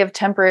it can give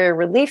temporary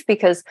relief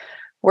because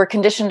we're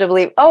conditioned to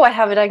believe, oh, I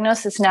have a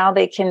diagnosis, now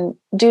they can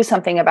do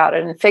something about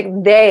it, and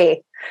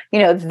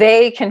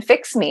they can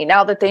fix me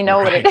now that they know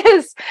what it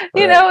is.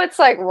 It's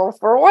like, well,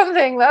 for one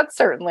thing, that's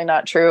certainly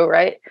not true.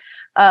 Right.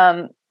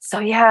 So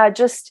yeah,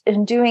 just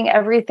in doing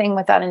everything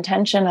with that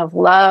intention of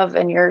love,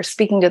 and you're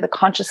speaking to the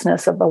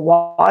consciousness of the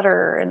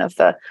water and of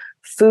the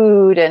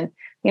food, and,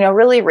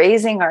 really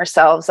raising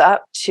ourselves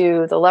up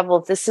to the level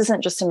of, this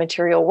isn't just a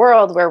material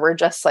world where we're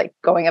just like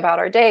going about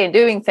our day and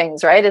doing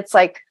things, right? It's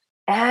like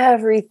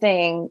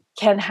everything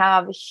can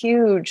have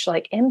huge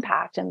like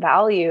impact and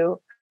value,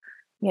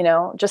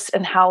 just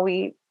in how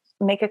we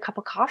make a cup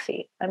of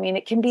coffee. I mean,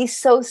 it can be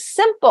so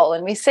simple.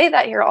 And we say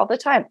that here all the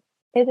time.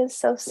 It is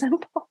so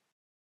simple.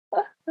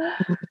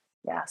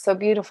 Yeah, so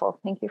beautiful.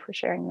 Thank you for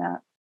sharing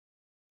that.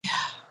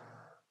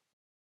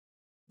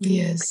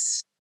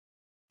 Yes.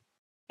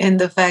 And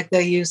the fact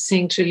that you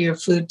sing to your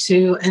food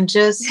too, and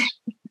just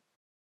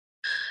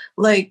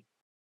like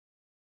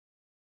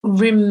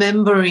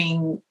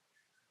remembering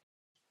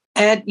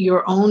at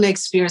your own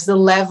experience, the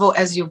level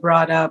as you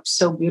brought up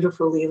so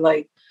beautifully,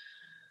 like,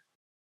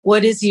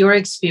 what is your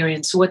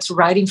experience? What's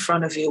right in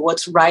front of you?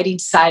 What's right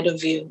inside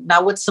of you?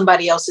 Not what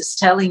somebody else is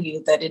telling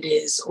you that it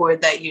is, or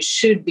that you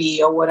should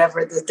be, or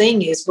whatever the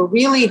thing is, but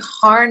really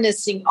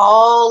harnessing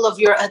all of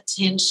your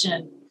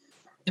attention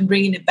and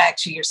bringing it back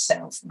to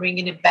yourself,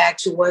 bringing it back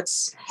to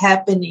what's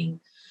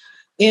happening.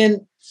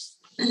 And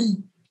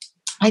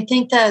I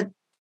think that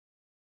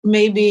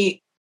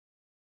maybe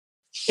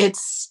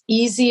it's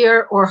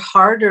easier or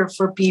harder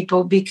for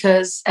people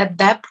because at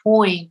that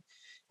point,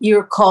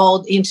 you're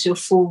called into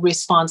full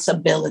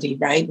responsibility,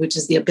 right? Which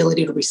is the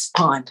ability to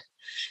respond.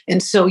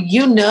 And so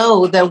you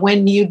know that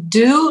when you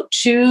do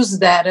choose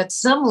that at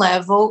some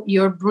level,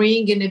 you're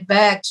bringing it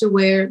back to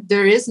where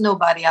there is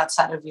nobody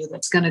outside of you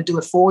that's going to do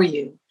it for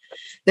you.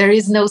 There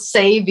is no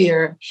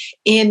savior,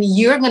 and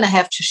you're going to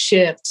have to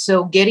shift.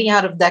 So getting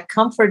out of that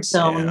comfort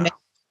zone may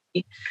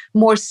be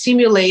more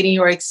stimulating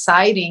or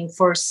exciting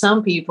for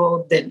some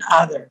people than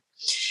others.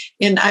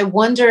 And I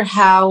wonder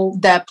how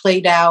that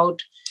played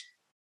out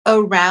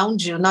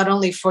around you, not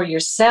only for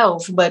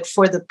yourself, but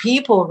for the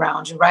people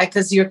around you, right?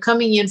 Because you're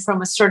coming in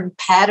from a certain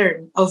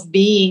pattern of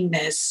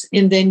beingness,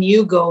 and then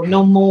you go,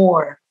 no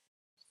more.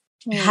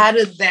 How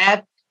did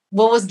that,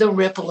 what was the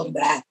ripple of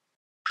that?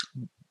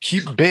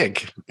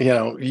 Big,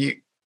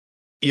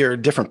 you're a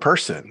different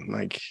person.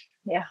 Like,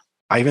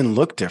 I even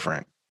look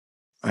different.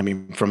 I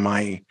mean, from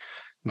my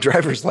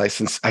driver's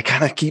license, I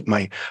kind of keep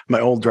my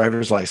old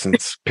driver's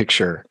license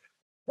picture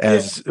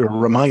as a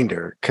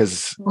reminder,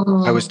 because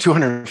I was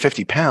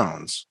 250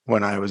 pounds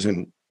when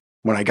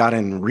I got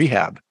in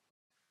rehab.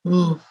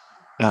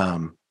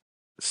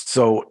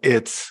 So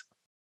it's,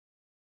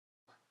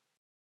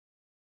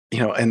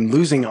 and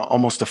losing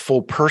almost a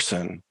full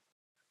person.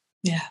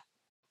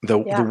 The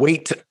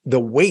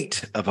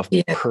weight of a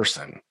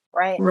person,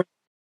 right,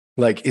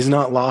 like, is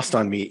not lost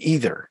on me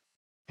either.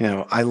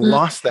 I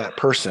lost that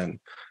person.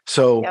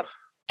 So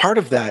part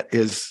of that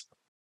is,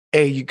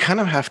 you kind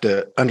of have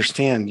to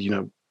understand,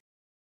 you're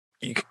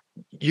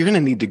going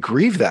to need to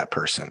grieve that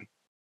person.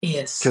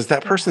 Yes. Because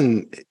that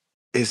person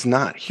is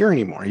not here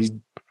anymore.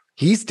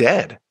 He's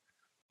dead.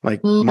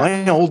 Like,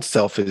 my old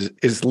self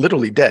is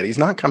literally dead. He's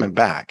not coming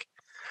back.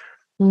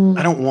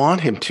 I don't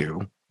want him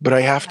to, but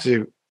I have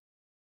to,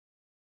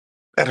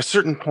 at a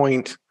certain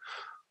point,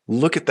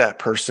 look at that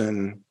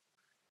person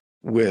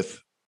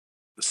with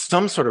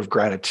some sort of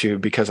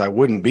gratitude, because I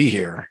wouldn't be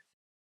here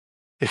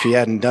if he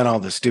hadn't done all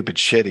the stupid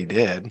shit he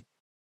did.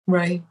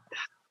 Right.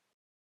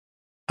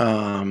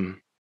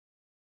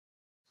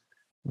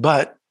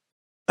 But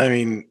I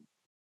mean,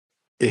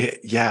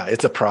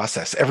 it's a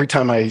process. Every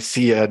time I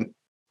see a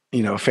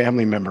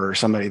family member or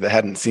somebody that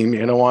hadn't seen me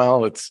in a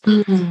while, it's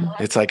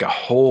like a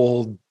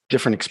whole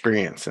different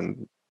experience.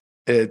 And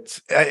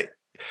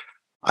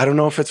I don't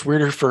know if it's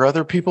weirder for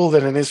other people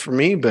than it is for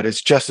me, but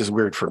it's just as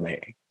weird for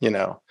me,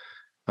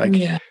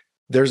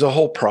 There's a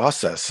whole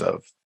process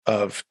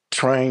of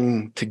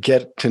trying to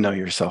get to know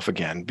yourself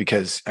again,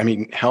 because I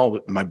mean, hell,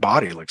 my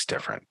body looks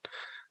different.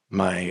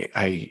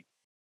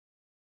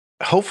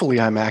 Hopefully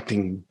I'm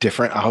acting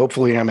different.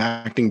 Hopefully I'm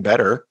acting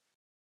better,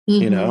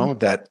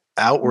 that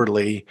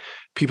outwardly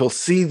people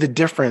see the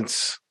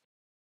difference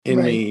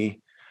in me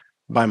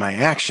by my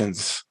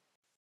actions,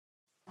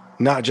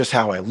 not just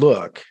how I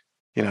look.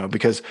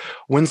 Because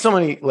when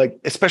somebody, like,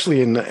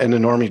 especially in a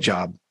normie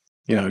job,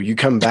 you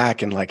come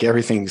back and like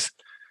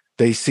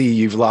they see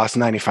you've lost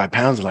 95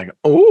 pounds and like,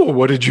 oh,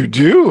 what did you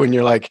do? And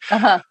you're like,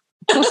 oh,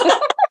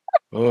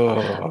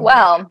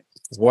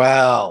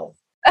 well.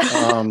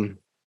 And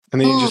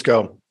then you just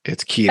go,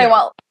 it's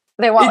keto.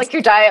 They want like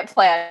your diet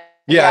plan.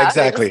 Yeah,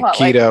 exactly.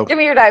 Keto. Like, give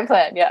me your diet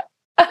plan. Yeah.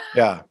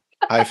 Yeah.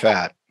 High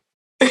fat.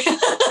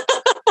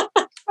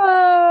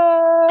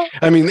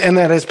 I mean, and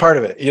that is part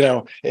of it.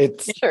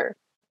 It's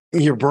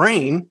your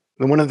brain.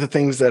 And one of the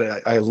things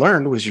that I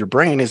learned was your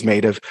brain is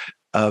made of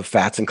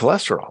fats and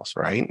cholesterols,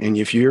 right? And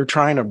if you're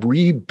trying to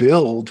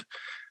rebuild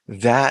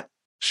that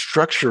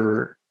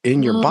structure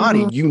in your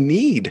body, you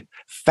need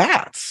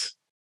fats.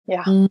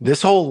 Yeah.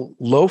 This whole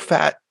low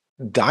fat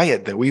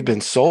diet that we've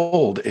been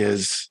sold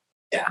is,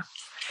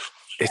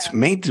 it's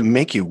made to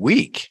make you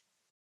weak.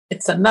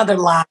 It's another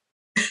lie.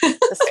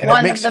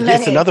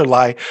 It's another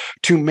lie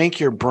to make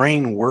your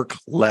brain work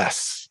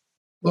less.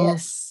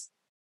 Yes.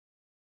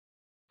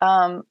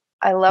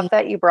 I love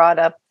that you brought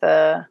up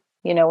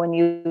when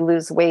you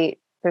lose weight,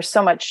 there's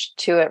so much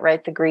to it,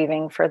 right? The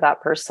grieving for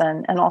that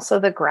person and also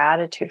the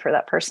gratitude for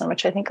that person,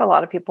 which I think a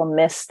lot of people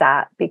miss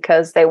that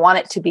because they want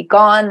it to be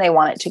gone. They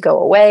want it to go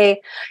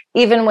away.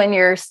 Even when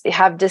you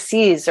have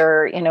disease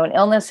or, an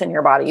illness in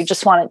your body, you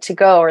just want it to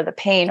go, or the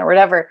pain or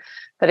whatever,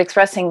 but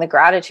expressing the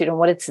gratitude and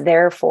what it's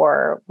there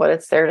for, what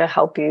it's there to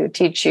help you,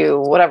 teach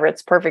you, whatever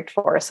it's perfect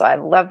for. So I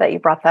love that you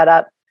brought that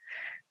up.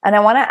 And I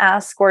want to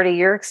ask, Gordy,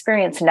 your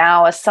experience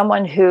now as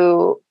someone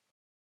who,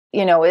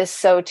 is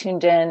so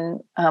tuned in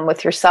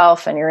with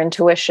yourself and your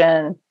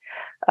intuition,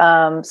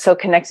 so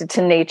connected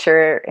to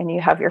nature, and you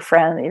have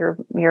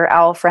your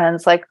owl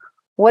friends. Like,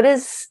 what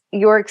is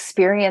your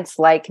experience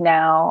like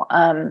now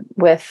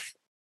with,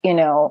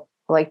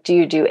 like, do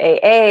you do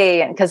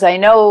AA? And because I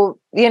know,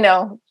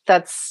 I'm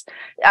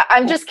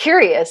just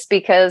curious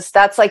because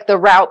that's like the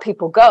route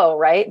people go,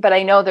 right? But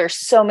I know there's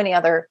so many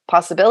other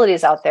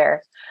possibilities out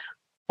there.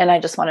 And I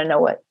just want to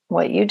know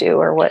what you do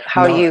or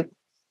how you.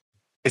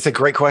 It's a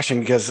great question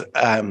because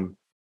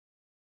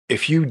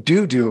if you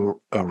do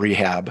a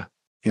rehab,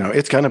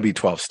 it's going to be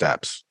 12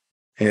 steps.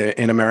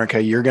 In America,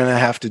 you're going to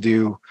have to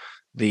do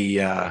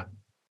the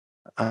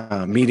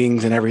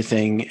meetings and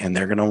everything, and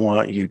they're going to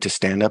want you to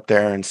stand up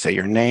there and say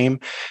your name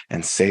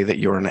and say that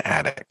you're an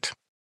addict.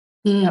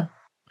 Yeah.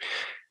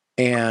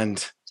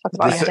 And Talk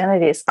about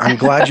identities. I'm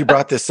glad you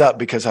brought this up,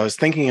 because I was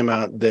thinking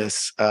about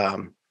this,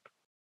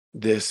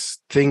 this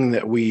thing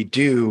that we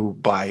do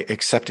by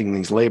accepting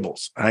these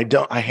labels. I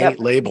hate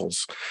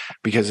labels,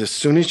 because as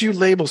soon as you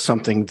label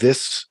something,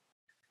 this,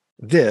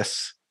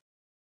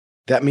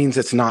 that means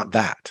it's not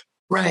that.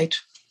 Right.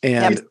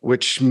 And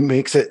which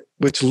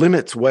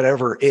limits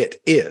whatever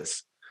it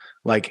is.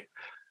 Like,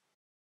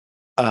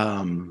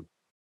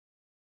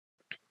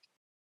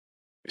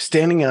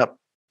 standing up.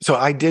 So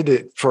I did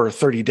it for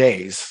 30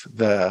 days.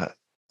 Every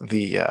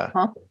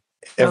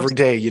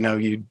day,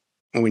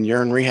 when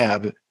you're in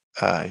rehab,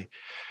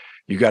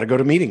 you got to go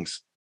to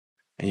meetings,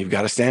 and you've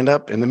got to stand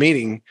up in the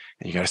meeting,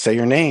 and you got to say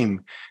your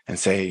name and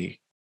say,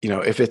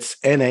 if it's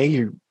NA,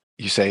 you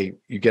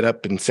get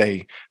up and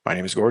say, my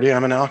name is Gordy,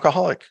 I'm an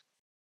alcoholic.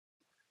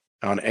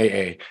 On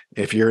AA,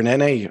 if you're an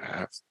NA,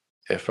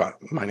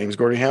 my name is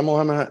Gordy Hamil,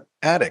 I'm an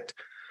addict.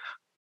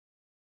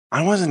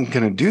 I wasn't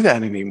going to do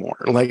that anymore.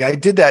 Like, I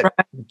did that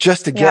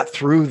just to get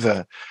through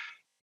the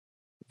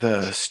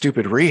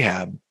stupid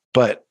rehab.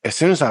 But as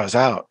soon as I was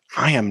out,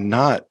 I am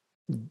not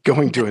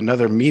going to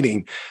another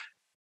meeting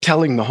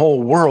telling the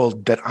whole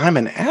world that I'm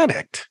an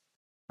addict.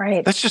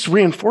 Right. That's just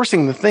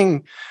reinforcing the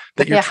thing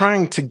that you're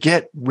trying to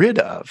get rid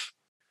of.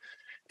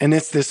 And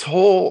it's this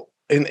whole,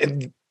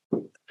 and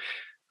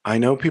I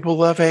know people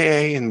love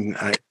AA and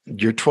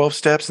your 12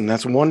 steps, and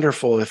that's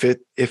wonderful. If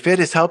it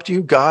has helped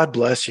you, God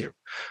bless you.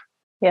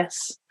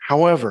 Yes.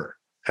 However,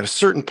 at a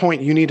certain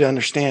point, you need to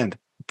understand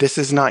this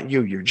is not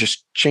you. You're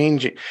just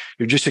changing.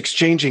 You're just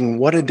exchanging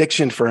one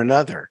addiction for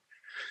another.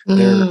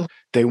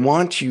 They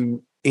want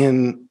you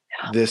in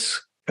this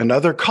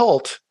another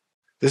cult.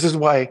 This is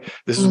why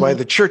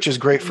the church is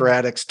great for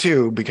addicts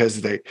too,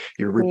 because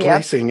you're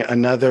replacing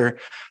another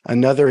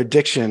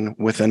addiction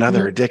with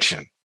another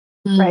addiction.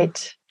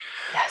 Right.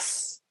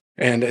 Yes.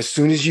 And as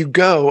soon as you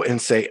go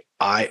and say,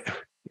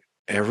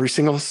 every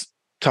single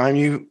time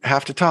you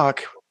have to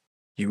talk,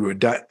 you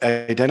would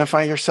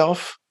identify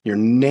yourself, your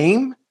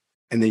name,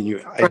 and then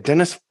you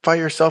identify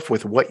yourself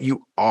with what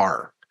you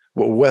are,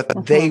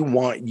 what they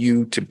want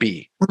you to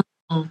be.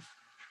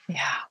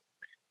 Yeah.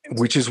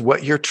 Which is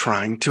what you're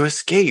trying to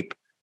escape.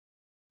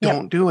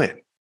 Don't do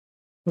it.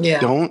 Yeah.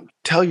 Don't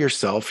tell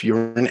yourself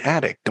you're an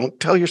addict. Don't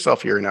tell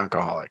yourself you're an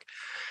alcoholic.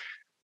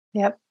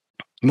 Yep.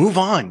 Move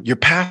on. You're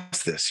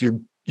past this.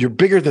 You're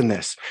bigger than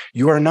this.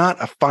 You are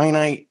not a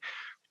finite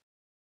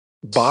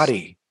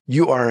body.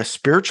 You are a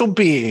spiritual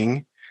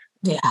being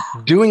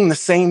doing the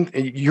same.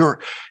 You're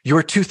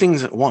two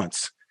things at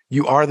once.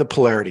 You are the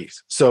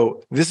polarities.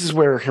 So this is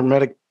where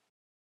Hermeticism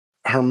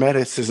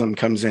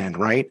comes in,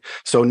 right?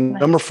 So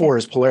number 4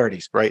 is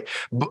polarities, right?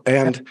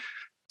 And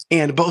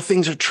both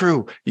things are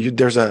true.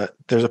 There's a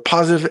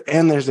positive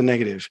and there's a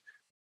negative.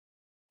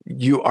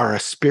 You are a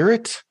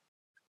spirit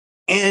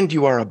and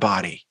you are a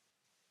body.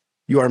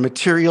 You are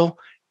material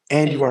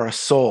and you are a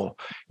soul.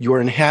 You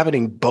are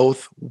inhabiting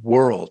both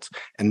worlds.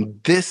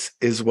 And this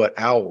is what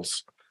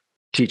owls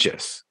teach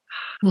us,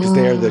 because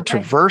they are the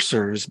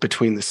traversers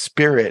between the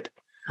spirit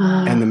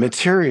and the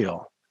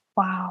material.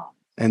 Wow.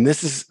 And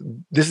this is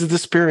the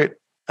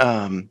spirit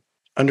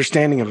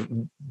understanding of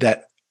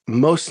that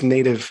most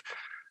native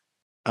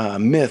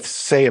myths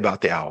say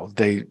about the owl.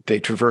 They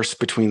traverse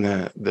between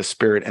the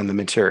spirit and the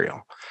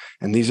material.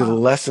 And these are the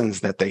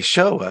lessons that they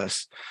show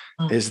us,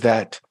 is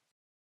that,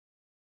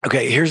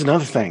 okay, here's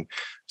another thing.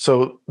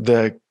 So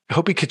the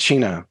Hopi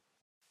Kachina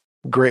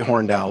great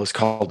horned owl is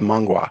called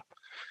Mangwa.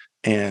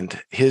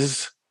 And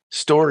his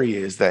story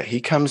is that he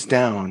comes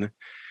down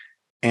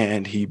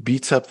and he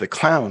beats up the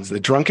clowns, the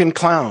drunken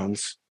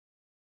clowns.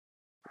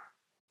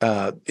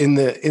 In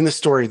the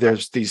story,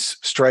 there's these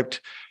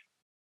striped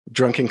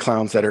drunken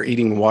clowns that are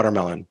eating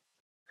watermelon,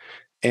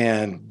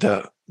 and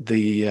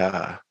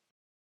they're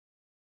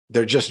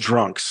just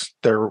drunks.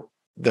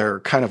 They're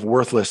kind of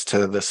worthless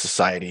to the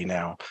society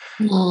now.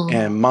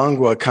 And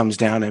Mangwa comes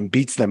down and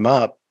beats them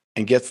up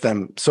and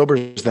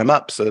sobers them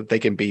up so that they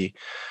can be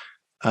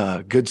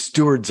good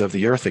stewards of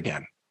the earth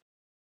again,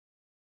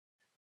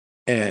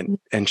 and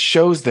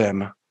shows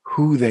them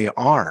who they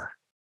are.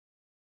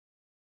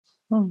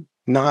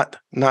 Not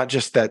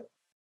just that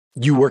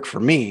you work for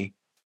me.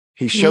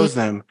 He shows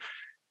them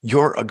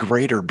you're a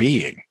greater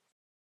being.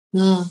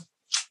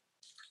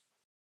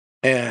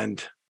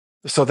 And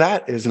so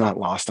that is not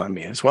lost on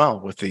me as well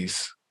with the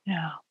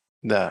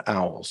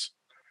owls.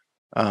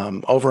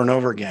 Over and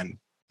over again,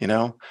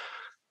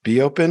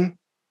 be open.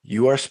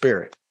 You are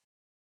spirit.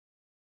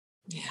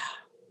 Yeah.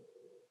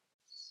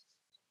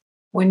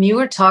 When you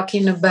were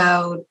talking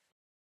about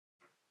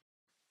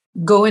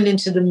going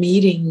into the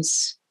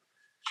meetings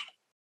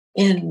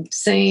and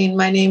saying,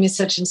 my name is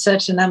such and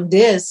such, and I'm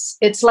this,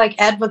 it's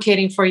like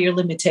advocating for your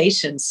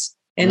limitations.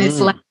 And it's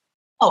like,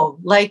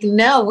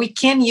 no, we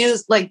can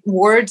use, like,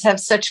 words have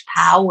such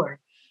power,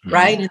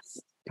 right? It's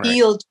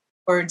field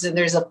words, and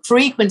there's a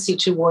frequency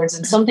to words,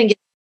 and something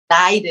gets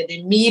ignited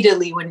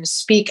immediately when you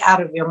speak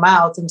out of your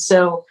mouth. And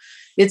so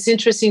it's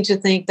interesting to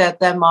think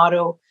that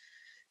motto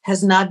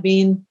has not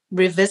been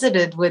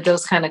revisited with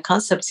those kind of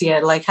concepts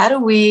yet. Like, how do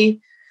we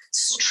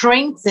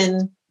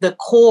strengthen the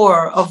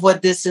core of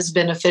what this is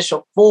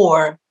beneficial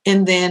for,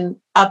 and then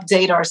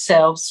update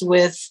ourselves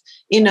with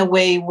in a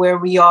way where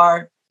we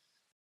are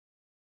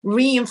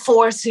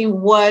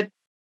reinforcing what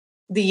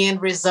the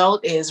end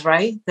result is,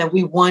 right? That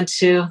we want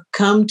to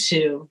come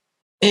to.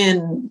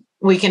 And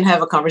we can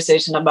have a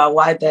conversation about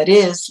why that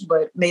is,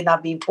 but may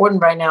not be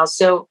important right now.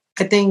 So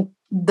I think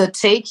the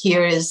take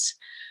here is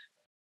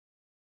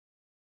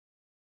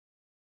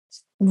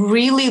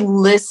really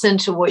listen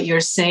to what you're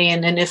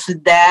saying. And if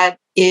that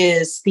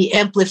is the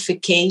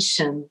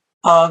amplification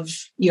of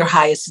your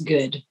highest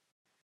good,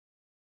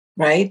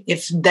 right?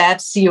 If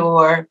that's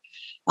your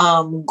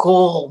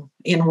goal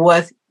in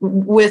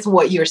with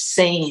what you're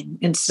saying.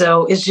 And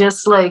so it's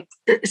just like,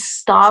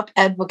 stop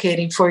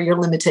advocating for your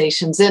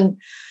limitations. And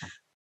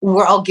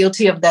we're all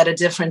guilty of that at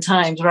different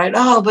times, right?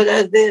 Oh,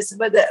 but this,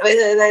 but that.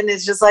 And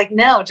it's just like,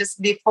 no,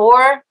 just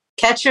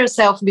catch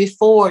yourself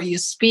before you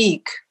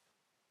speak.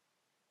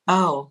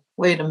 Oh,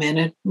 wait a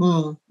minute.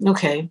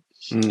 Okay.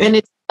 And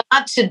it's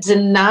not to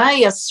deny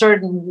a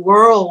certain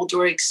world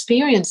or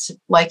experience,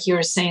 like you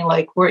were saying,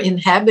 like we're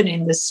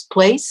inhabiting these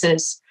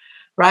places,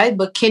 right?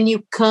 But can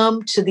you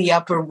come to the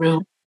upper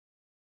room?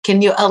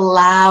 Can you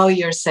allow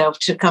yourself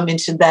to come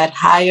into that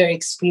higher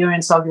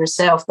experience of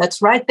yourself?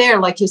 That's right there,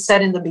 like you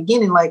said in the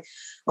beginning, like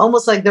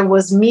almost like there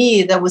was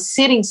me that was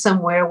sitting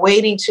somewhere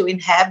waiting to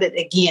inhabit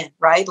again,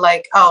 right?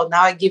 Like, oh,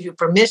 now I give you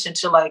permission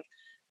to like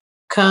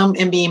come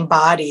and be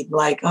embodied,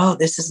 like, oh,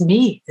 this is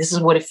me. This is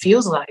what it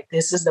feels like.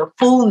 This is the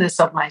fullness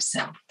of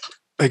myself.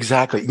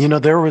 Exactly. You know,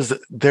 there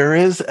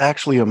is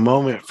actually a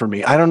moment for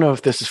me. I don't know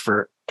if this is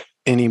for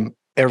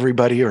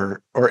everybody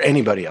or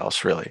anybody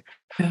else really,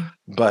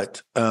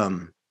 but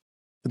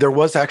there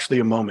was actually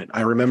a moment.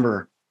 I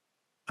remember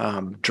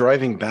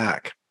driving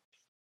back.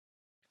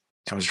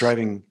 I was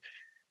driving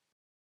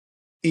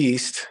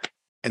east,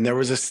 and there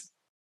was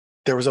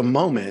a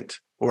moment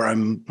where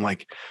I'm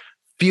like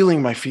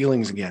feeling my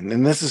feelings again.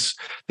 And this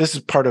is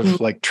part of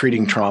like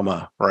treating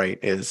trauma, right?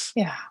 Is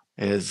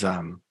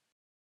kind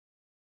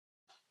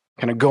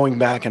of going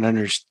back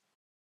and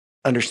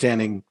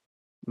understanding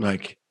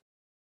like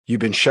you've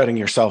been shutting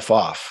yourself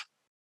off.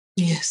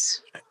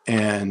 Yes.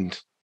 And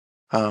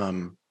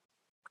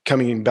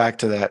coming back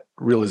to that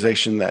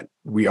realization that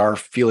we are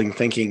feeling,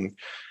 thinking.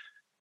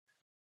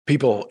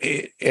 People,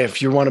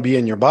 if you want to be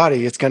in your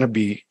body,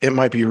 it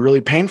might be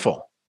really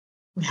painful.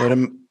 But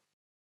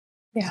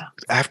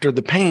after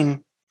the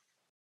pain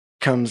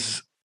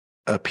comes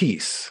a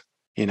peace,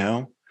 you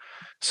know?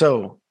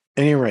 So,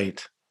 at any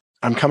rate,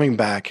 I'm coming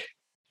back,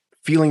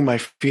 feeling my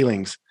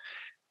feelings,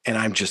 and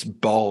I'm just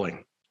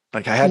bawling.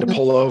 Like I had to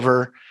pull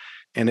over,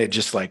 and it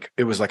was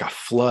like a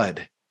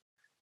flood.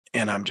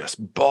 And I'm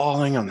just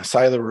bawling on the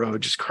side of the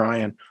road, just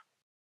crying.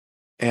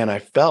 And I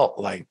felt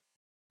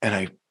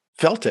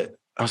it.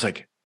 I was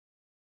like,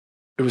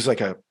 it was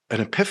like an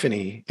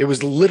epiphany. It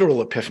was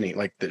literal epiphany.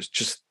 Like there's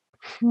just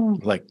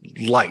like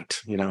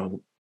light, you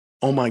know,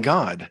 oh my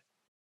God,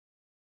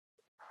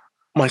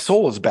 my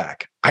soul is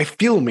back. I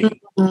feel me.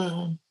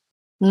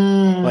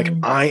 Like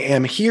I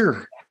am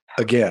here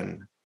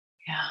again.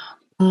 Yeah.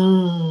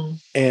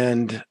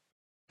 And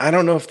I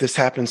don't know if this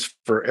happens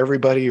for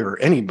everybody or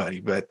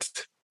anybody,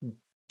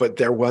 but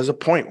there was a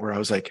point where I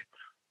was like,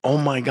 oh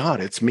my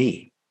God, it's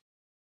me.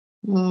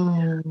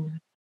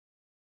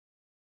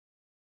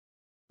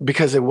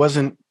 Because there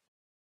wasn't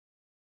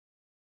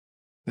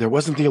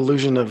the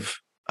illusion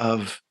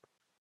of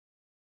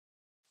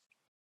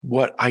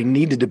what I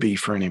needed to be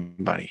for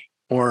anybody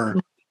or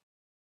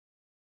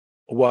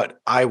what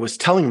I was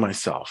telling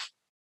myself.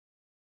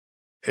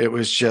 It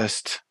was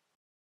just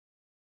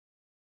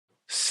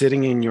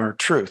sitting in your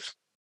truth,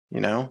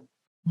 you know,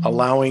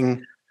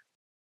 allowing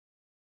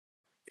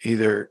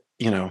either,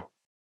 you know,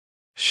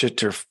 shit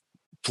to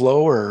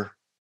flow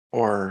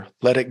or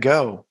let it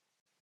go.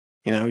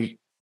 You know,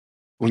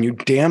 when you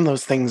dam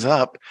those things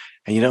up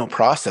and you don't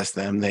process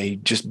them, they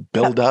just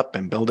build up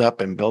and build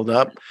up and build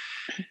up.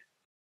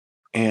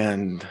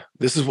 And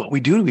this is what we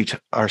do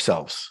to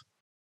ourselves.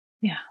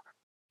 Yeah.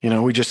 You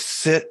know, we just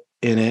sit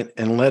in it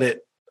and let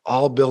it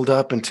all build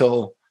up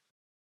until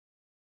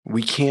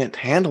we can't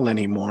handle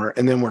anymore.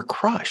 And then we're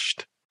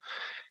crushed.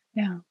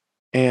 Yeah.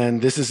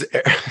 And this is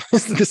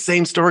the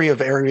same story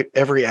of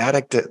every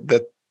addict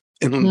that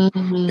in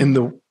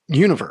the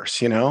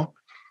universe, you know,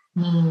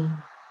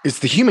 it's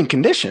the human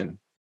condition.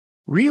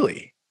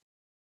 Really?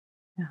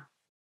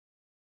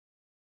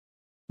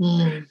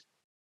 Yeah.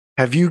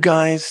 Have you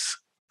guys,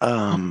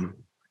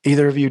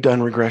 either of you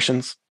done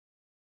regressions?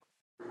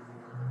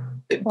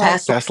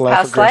 Past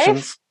life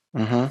regressions?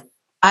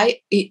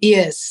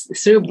 Yes,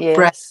 through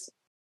breath.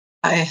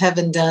 I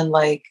haven't done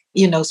like,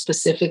 you know,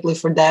 specifically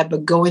for that,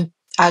 but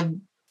I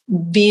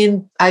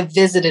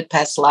visited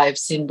past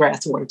lives in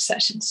breath work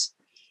sessions.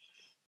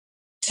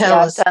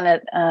 I've done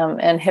it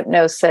in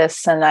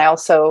hypnosis, and I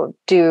also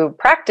do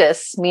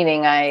practice,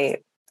 meaning I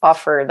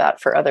offer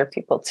that for other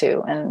people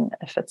too. And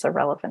if it's a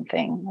relevant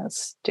thing,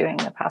 as doing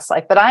the past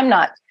life, but I'm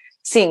not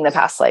seeing the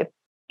past life.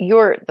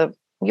 You're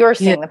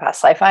seeing the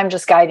past life. I'm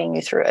just guiding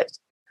you through it.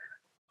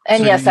 And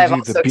so yes, I've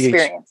also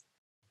experienced.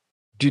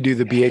 Do you do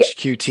the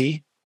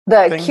BHQT?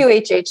 The thing?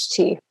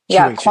 QHHT.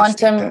 Yeah, QHHT,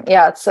 quantum.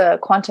 Yeah, it's a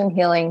quantum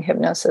healing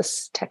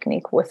hypnosis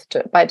technique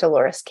by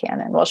Dolores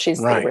Cannon. Well, she's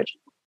the original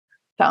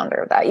founder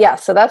of that. Yeah,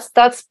 so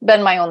that's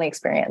been my only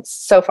experience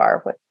so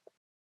far with.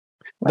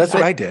 That's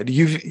what I did.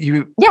 You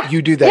do that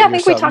yourself. I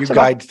think we talked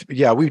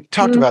about. We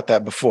talked about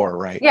that before,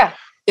 right? Yeah.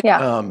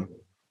 Yeah.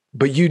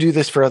 But you do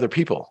this for other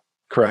people,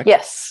 correct?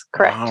 Yes,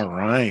 correct. All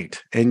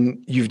right.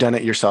 And you've done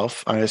it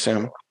yourself, I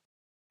assume?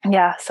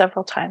 Yeah,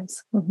 several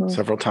times. Mm-hmm.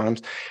 Several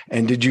times.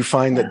 And did you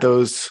find that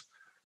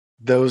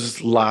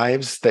those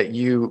lives that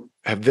you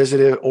have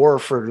visited, or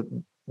for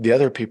the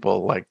other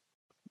people, like,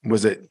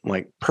 was it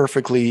like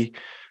perfectly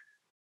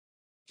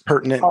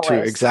pertinent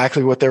to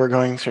exactly what they were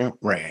going through?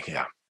 Right.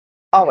 Yeah.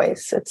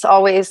 Always. It's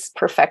always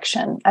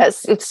perfection.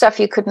 It's stuff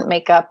you couldn't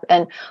make up.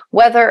 And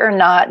whether or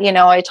not,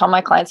 I tell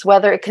my clients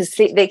because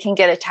they can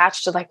get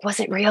attached to like,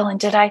 was it real? And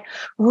did I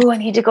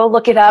need to go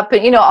look it up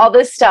and, all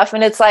this stuff.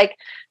 And it's like,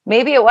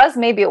 maybe it was,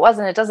 maybe it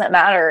wasn't. It doesn't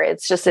matter.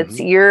 It's just,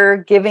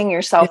 you're giving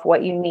yourself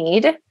what you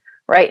need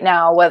right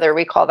now, whether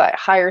we call that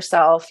higher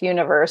self,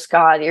 universe,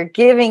 God, you're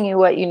giving you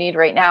what you need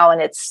right now.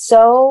 And it's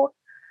so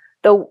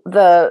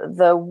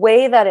the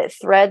way that it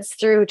threads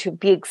through to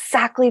be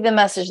exactly the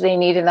message they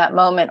need in that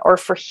moment, or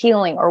for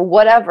healing or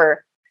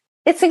whatever.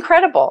 It's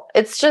incredible.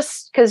 It's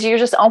just because you're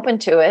just open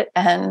to it.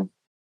 And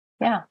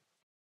yeah.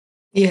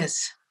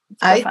 Yes.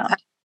 I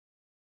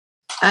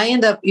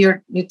end up,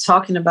 you're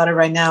talking about it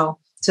right now.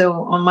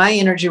 So on my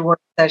energy work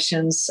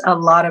sessions, a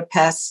lot of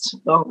past,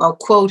 I'll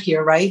quote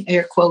here, right?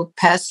 Air quote,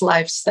 past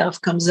life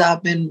stuff comes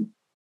up, and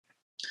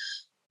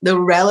the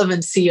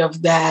relevancy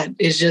of that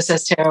is just,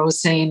 as Tara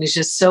was saying, is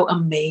just so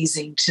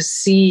amazing to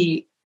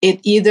see it,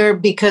 either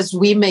because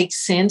we make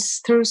sense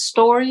through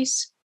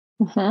stories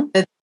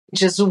that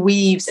just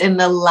weaves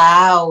and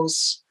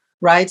allows,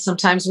 right?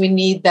 Sometimes we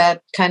need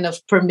that kind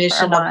of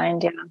permission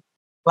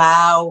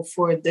allow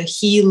for the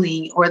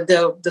healing or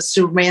the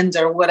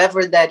surrender,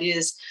 whatever that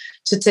is,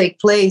 to take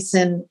place.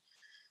 And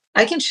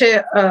I can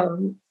share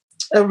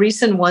a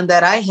recent one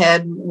that I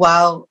had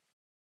while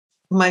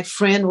my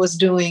friend was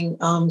doing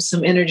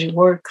some energy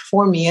work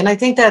for me. And I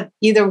think that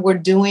either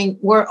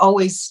we're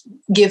always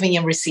giving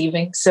and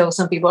receiving. So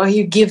some people, are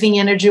you giving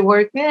energy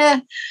work?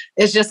 Yeah,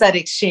 it's just that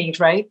exchange,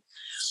 right?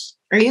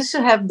 I used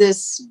to have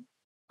this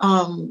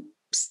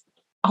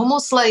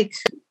almost like,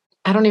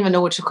 I don't even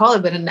know what you call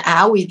it, but an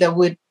owie that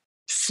would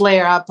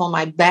flare up on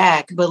my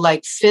back, but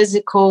like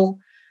physical,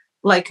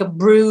 like a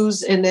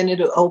bruise, and then it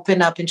would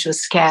open up into a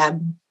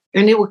scab.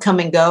 And it would come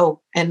and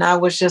go. And I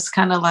was just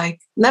kind of like,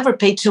 never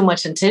paid too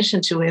much attention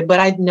to it. But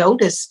I'd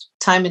noticed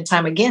time and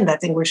time again that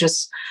thing would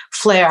just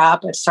flare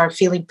up. I'd start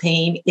feeling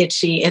pain,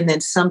 itchy, and then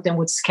something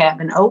would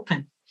scab and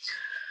open.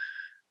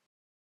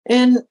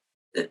 And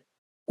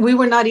we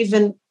were not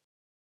even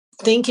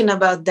thinking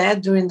about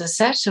that during the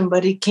session,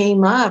 but it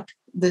came up,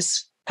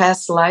 this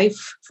past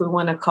life, if we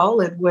want to call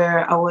it,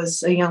 where I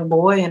was a young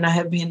boy and I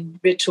had been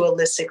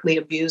ritualistically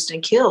abused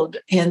and killed.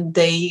 And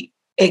they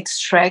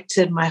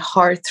extracted my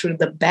heart through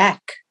the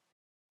back.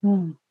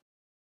 And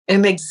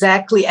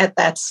exactly at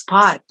that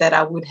spot that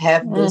I would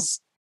have this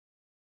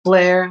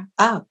flare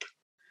up.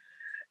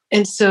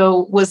 And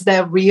so was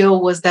that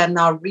real? Was that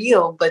not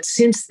real? But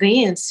since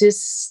then,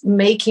 since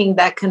making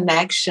that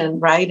connection,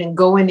 right, and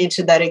going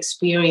into that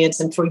experience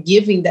and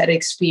forgiving that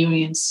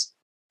experience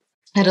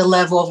at a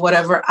level of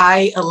whatever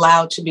I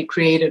allowed to be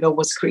created or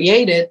was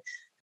created,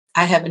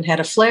 I haven't had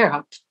a flare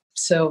up.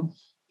 So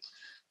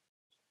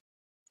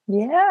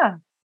yeah.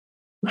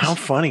 How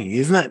funny.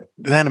 Isn't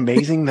that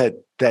amazing that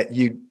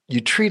you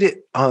treat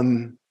it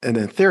on an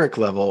etheric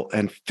level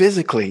and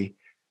physically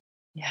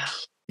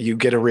you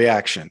get a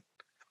reaction.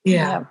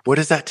 Yeah. What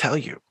does that tell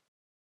you?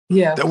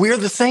 Yeah. That we're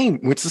the same.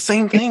 It's the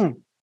same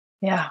thing.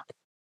 Yeah.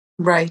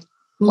 Right.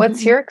 Mm-hmm.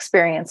 What's your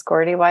experience,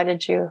 Gordy?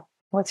 What's your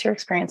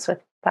experience with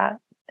that?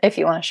 If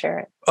you want to share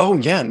it. Oh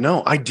yeah,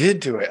 no, I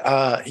did do it.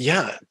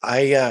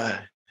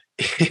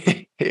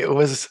 It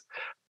was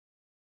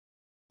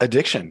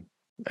addiction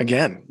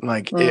again,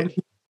 like it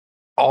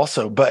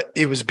also, but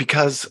it was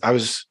because I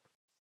was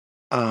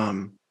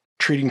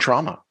treating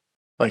trauma.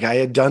 Like I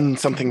had done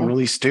something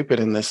really stupid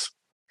in this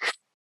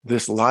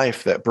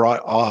life that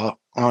brought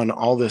on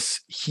all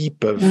this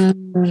heap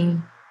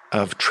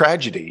of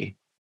tragedy.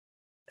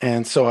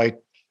 And so I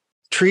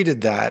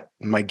treated that,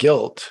 my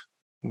guilt,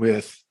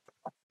 with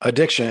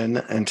addiction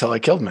until I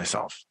killed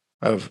myself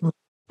of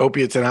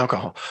opiates and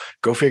alcohol.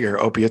 Go figure,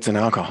 opiates and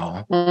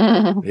alcohol,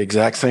 the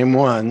exact same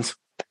ones.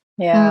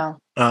 Yeah.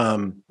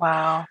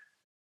 Wow.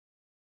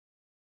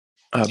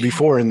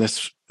 Before in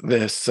this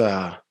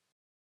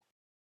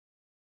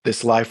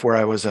life where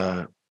I was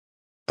a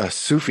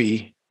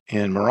Sufi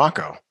in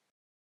Morocco,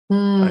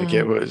 like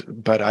it was,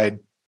 but I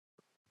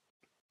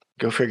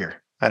go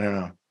figure. I don't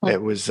know.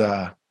 It was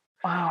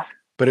wow.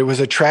 But it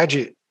was a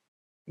tragedy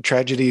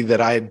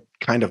that I had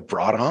kind of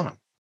brought on,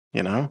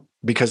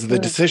 because of the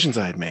decisions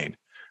I had made.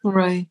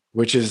 Right.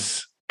 Which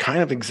is kind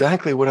of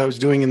exactly what I was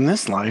doing in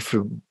this life,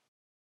 of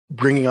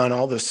bringing on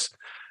all this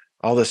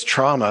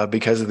trauma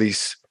because of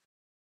these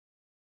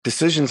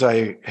decisions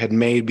I had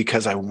made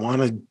because I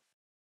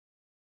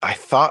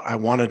thought I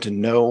wanted to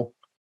know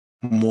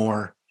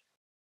more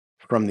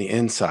from the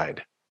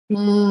inside.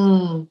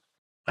 Mm.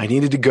 I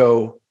needed to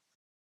go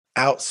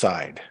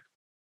outside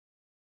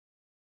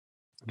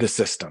the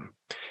system.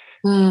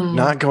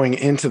 Not going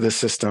into the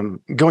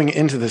system. Going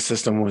into the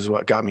system was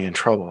what got me in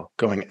trouble.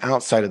 Going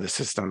outside of the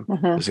system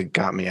was it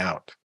got me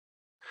out.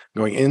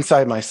 Going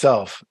inside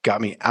myself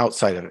got me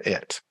outside of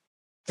it.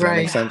 Does that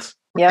make sense?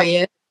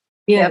 Yeah.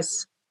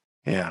 Yes.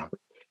 Yeah.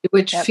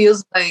 Which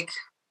feels like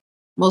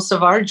most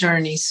of our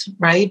journeys,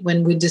 right?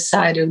 When we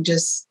decide to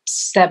just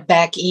step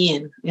back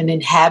in and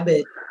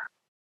inhabit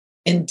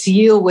and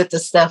deal with the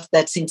stuff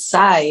that's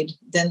inside,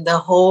 then the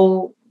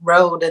whole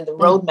road and the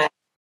roadmap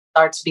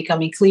starts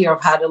becoming clear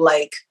of how to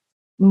like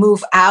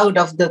move out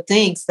of the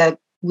things that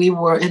we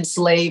were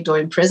enslaved or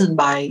imprisoned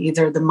by,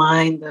 either the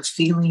mind, the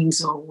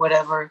feelings, or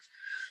whatever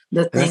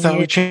the thing is. That's how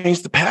we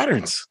change the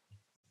patterns.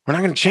 We're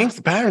not going to change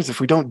the patterns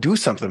if we don't do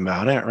something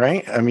about it,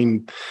 right? I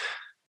mean,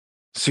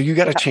 so you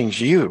got to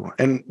change you.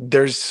 And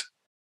there's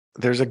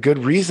a good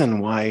reason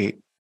why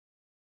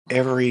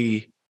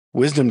every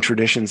wisdom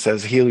tradition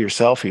says heal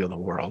yourself, heal the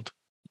world.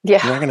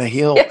 Yeah. You're not going to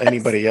heal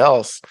anybody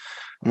else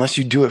unless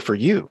you do it for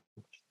you.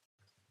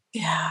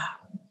 Yeah.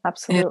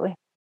 Absolutely.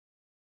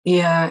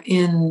 Yeah.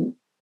 And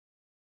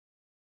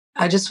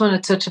I just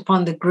want to touch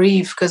upon the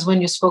grief, because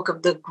when you spoke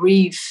of the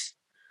grief,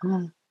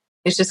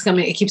 it's just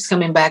it keeps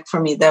coming back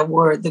for me, that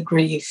word, the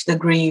grief,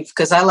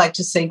 because I like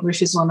to say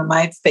grief is one of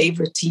my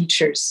favorite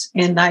teachers.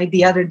 And I,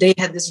 the other day,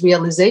 had this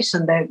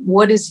realization that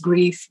what is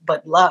grief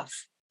but love?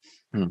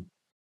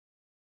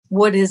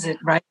 What is it,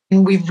 right?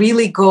 And we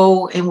really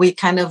go and we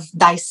kind of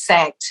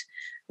dissect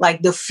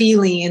like the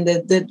feeling and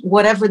the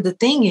whatever the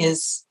thing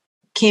is.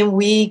 Can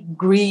we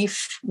grieve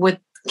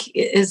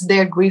is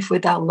there grief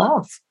without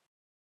love?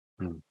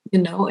 You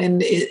know,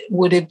 and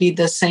would it be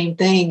the same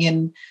thing?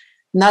 And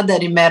not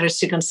that it matters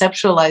to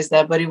conceptualize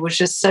that, but it was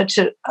just such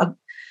a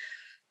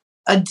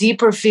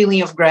deeper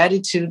feeling of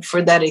gratitude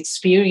for that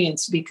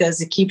experience,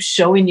 because it keeps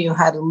showing you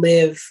how to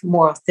live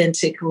more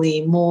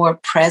authentically, more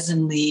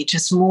presently,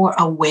 just more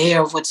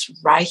aware of what's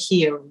right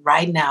here,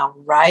 right now,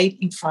 right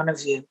in front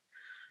of you.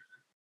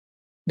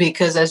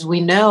 Because as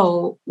we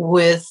know,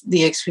 with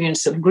the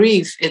experience of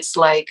grief, it's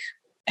like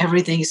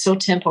everything is so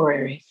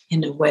temporary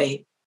in a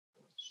way.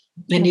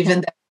 And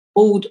even that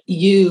old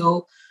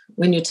you,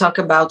 when you talk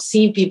about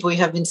seeing people you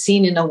haven't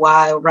seen in a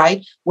while,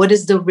 right? What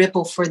is the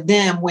ripple for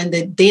them when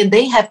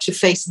they have to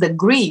face the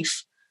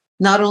grief,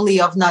 not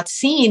only of not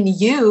seeing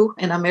you,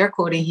 and I'm air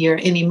quoting here,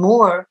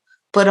 anymore,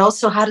 but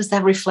also how does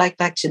that reflect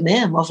back to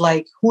them of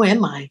like, who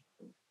am I?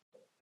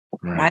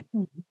 Right?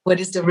 What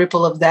is the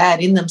ripple of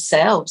that in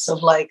themselves,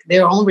 of like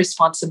their own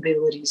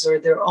responsibilities or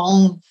their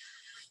own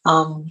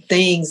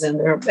things and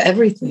their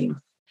everything.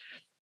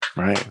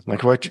 Right.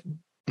 Like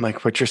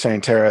what you're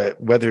saying, Tara,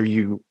 whether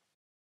you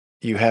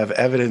have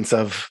evidence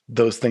of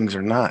those things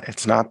or not,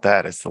 it's not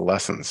that, it's the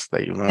lessons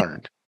that you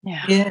learned.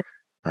 Yeah.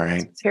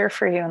 Right. It's here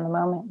for you in the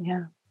moment.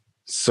 Yeah.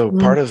 So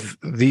part of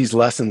these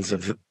lessons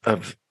of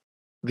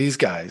these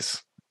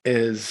guys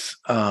is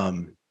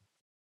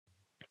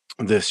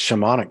this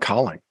shamanic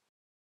calling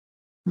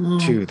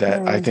too,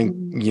 that I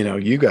think, you know,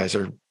 you guys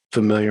are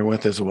familiar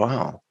with as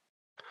well.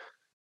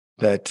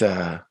 That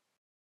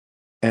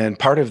and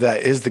part of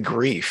that is the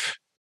grief,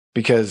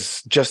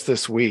 because just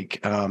this week,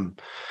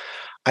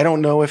 I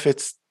don't know if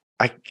it's,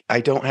 I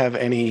don't have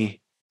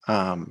any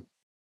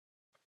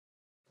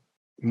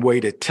way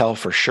to tell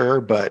for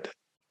sure, but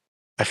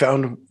I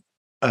found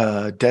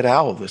a dead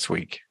owl this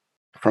week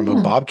from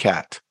a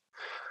bobcat.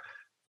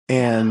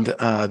 And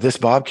this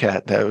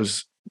bobcat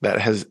that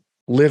has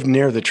lived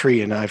near the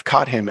tree, and I've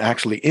caught him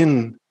actually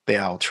in the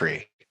owl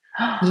tree.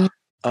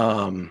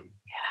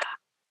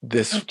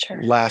 This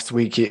nature. Last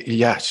week,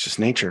 it's just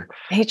nature.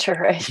 Nature,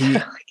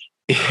 right?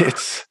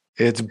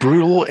 It's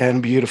brutal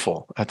and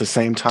beautiful at the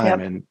same time.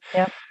 And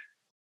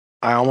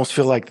I almost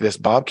feel like this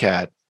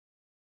bobcat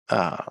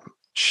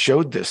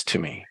showed this to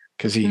me,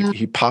 because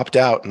he popped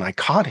out and I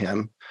caught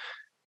him,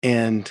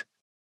 and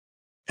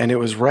it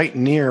was right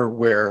near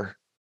where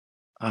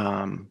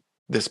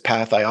this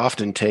path I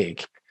often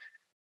take,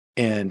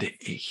 and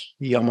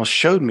he almost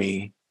showed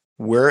me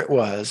where it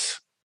was.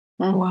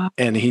 Wow.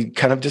 And he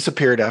kind of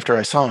disappeared after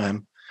I saw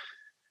him.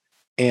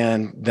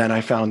 And then I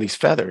found these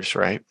feathers,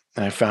 right?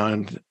 And I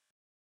found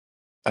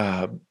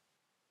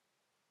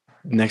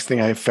next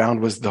thing I found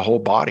was the whole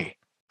body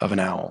of an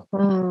owl.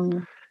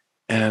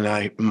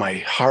 And my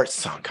heart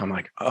sunk. I'm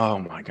like, oh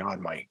my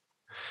God,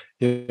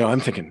 I'm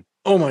thinking,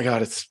 oh my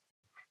God, it's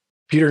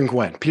Peter and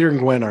Gwen. Peter and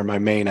Gwen are my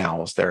main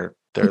owls. They're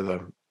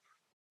the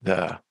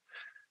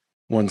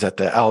ones at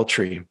the owl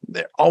tree.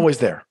 They're always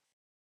there.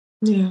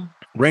 Yeah.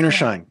 Rain or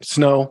shine,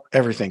 snow,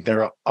 everything.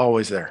 They're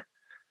always there.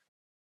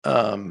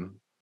 But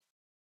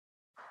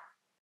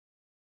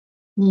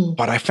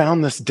I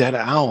found this dead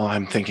owl.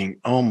 I'm thinking,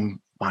 oh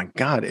my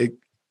God,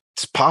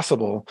 it's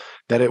possible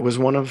that it was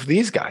one of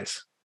these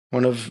guys.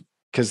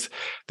 Because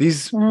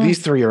these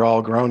three are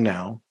all grown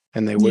now,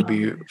 and they would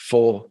be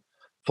full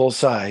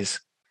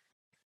size.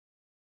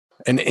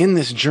 And in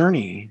this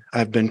journey,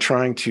 I've been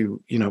trying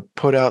to,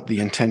 put out the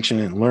intention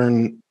and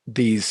learn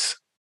these,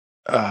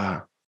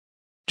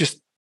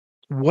 just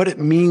what it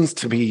means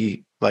to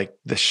be like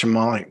the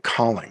shamanic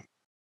calling,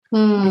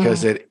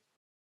 because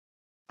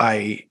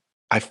I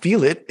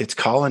feel it, it's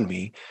calling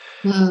me,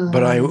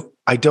 but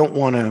I don't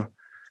want to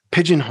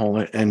pigeonhole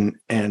it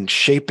and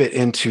shape it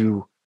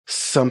into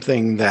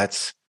something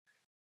that's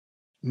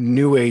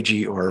new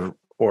agey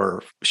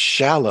or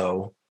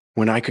shallow,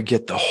 when I could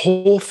get the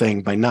whole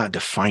thing by not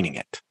defining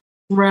it.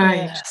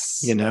 Right.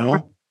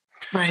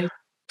 Right.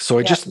 So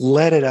I just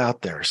let it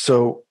out there.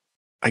 So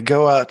I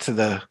go out to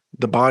the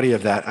body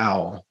of that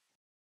owl.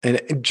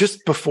 And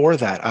just before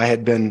that, I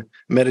had been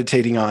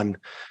meditating on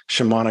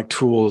shamanic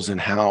tools and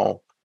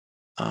how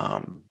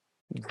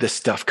this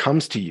stuff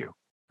comes to you,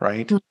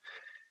 right?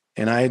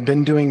 And I had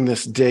been doing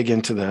this dig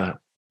into the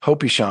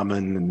Hopi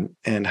shaman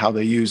and how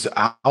they use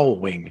owl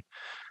wing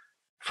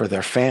for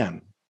their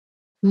fan.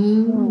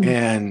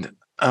 And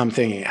I'm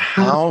thinking,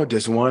 how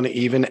does one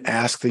even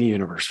ask the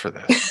universe for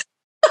this?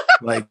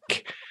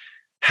 Like,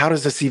 how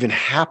does this even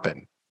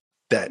happen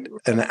that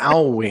an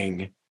owl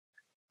wing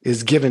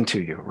is given to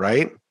you,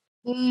 right?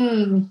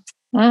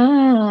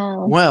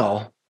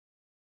 Well,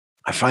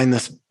 I find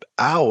this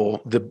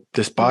owl,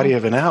 this body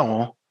of an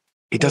owl,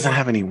 it doesn't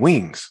have any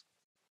wings.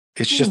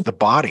 It's just the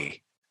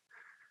body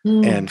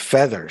and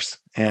feathers.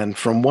 And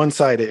from one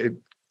side, it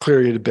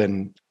clearly had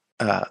been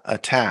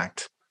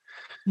attacked.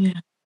 Yeah.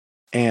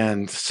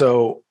 And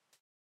so,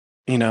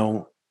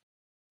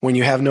 when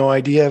you have no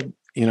idea,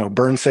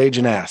 burn sage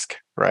and ask,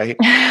 right?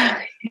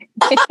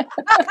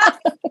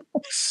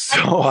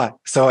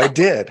 So I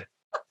did.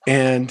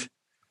 And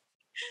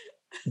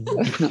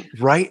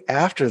right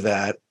after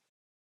that,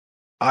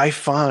 I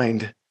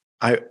find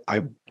I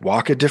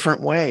walk a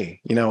different way,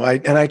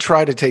 I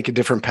try to take a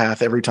different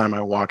path every time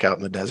I walk out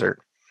in the desert.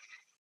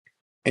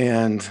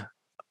 And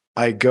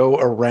I go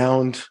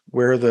around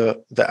where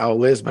the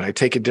owl is, but I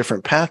take a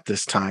different path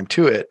this time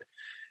to it.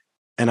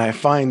 And I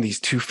find these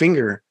two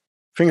finger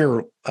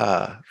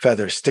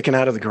feathers sticking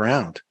out of the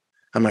ground.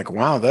 I'm like,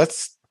 wow,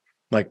 that's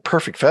like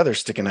perfect feathers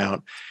sticking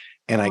out.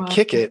 And I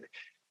kick it.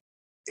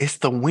 It's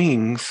the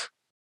wings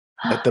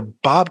that the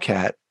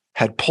bobcat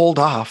had pulled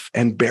off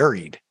and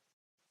buried.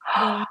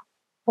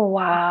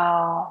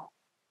 Wow.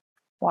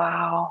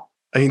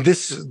 I mean,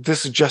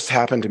 this just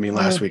happened to me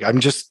last week. I'm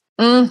just,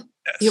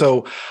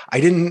 so I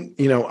didn't,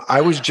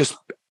 I was just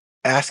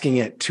asking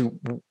it to,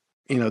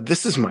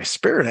 this is my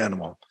spirit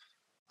animal.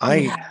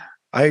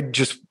 I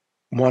just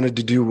wanted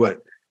to do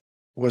what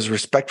was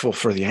respectful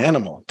for the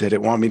animal. Did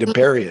it want me to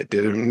bury it?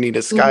 Did it need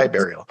a sky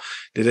burial?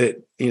 Did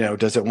it,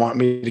 does it want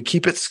me to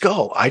keep its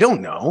skull? I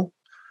don't know.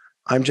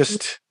 I'm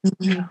just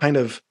kind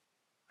of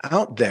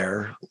out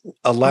there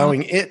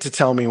allowing it to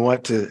tell me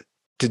what to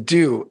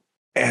do.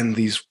 And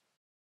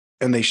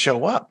they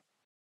show up.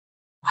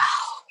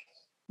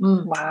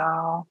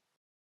 Wow.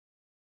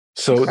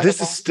 So incredible.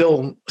 This is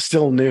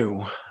still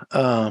new.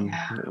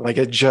 Like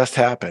it just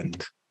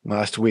happened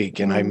last week,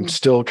 and I'm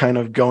still kind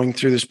of going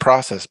through this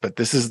process, but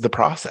this is the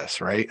process,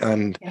 right?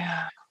 And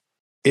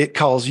it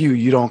calls you,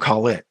 you don't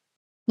call it.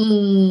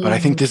 But I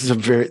think this is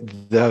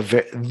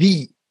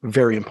the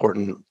very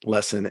important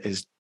lesson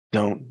is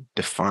don't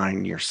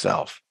define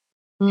yourself.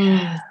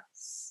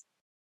 Yes.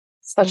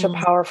 Such a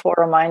powerful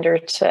reminder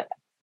to,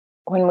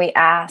 when we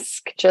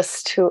ask,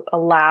 just to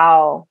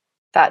allow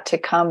that to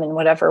come in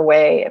whatever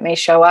way it may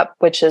show up,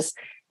 which is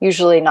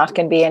usually not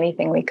going to be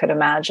anything we could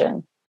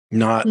imagine.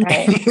 Not,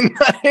 right?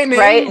 Not in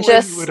right? any way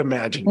just you would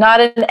imagine.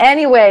 Not in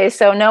any way.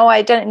 So no,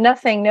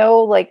 nothing, no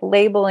like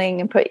labeling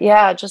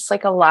and just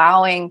like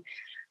allowing,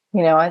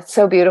 it's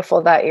so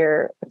beautiful that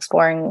you're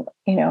exploring,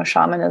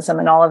 shamanism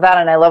and all of that.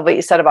 And I love what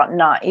you said about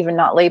not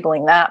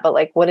labeling that, but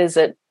like, what is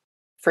it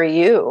for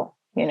you,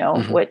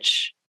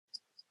 which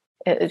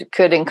it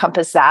could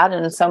encompass that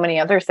and so many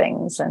other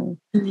things, and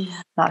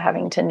not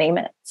having to name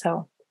it.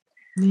 So,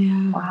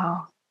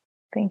 wow.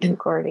 Thank you,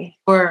 Gordy.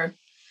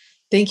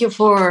 Thank you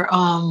for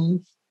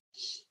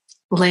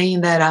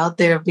laying that out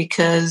there,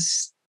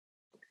 because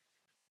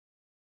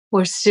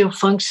we're still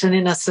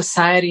functioning in a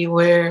society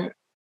where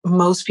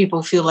most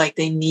people feel like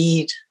they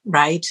need,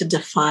 right, to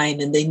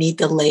define, and they need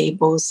the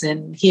labels.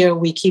 And here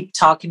we keep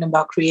talking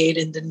about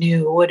creating the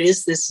new. What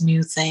is this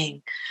new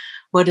thing?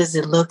 What does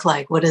it look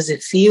like? What does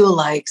it feel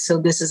like? So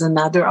this is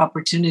another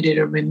opportunity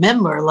to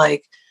remember,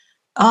 like,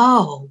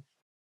 oh,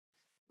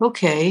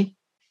 okay,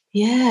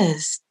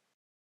 yes.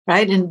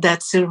 Right. And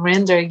that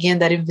surrender, again,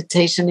 that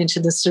invitation into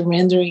the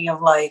surrendering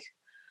of like,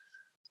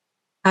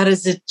 how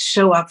does it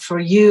show up for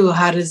you?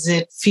 How does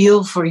it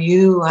feel for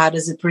you? How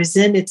does it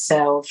present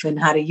itself? And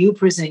how do you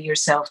present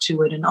yourself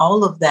to it? And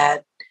all of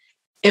that.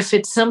 If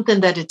it's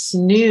something that it's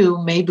new,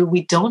 maybe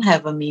we don't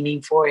have a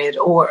meaning for it,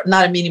 or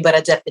not a meaning, but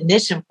a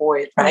definition for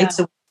it. Right. Yeah.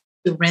 So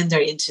surrender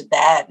into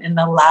that and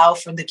allow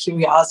for the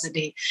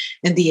curiosity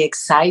and the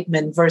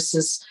excitement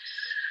versus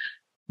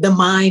the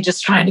mind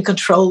just trying to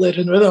control it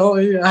and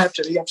you have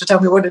to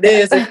tell me what it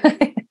is.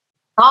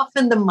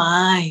 Soften the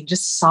mind,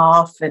 just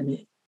soften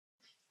it,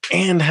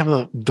 and have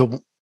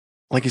the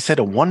like you said,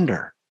 a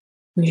wonder.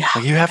 Yeah.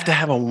 Like you have to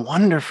have a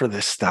wonder for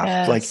this stuff.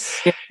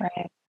 Yes. Like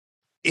Right.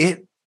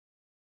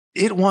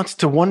 it wants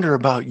to wonder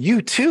about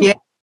you too. Yeah.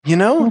 You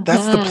know,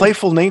 that's the Mhm.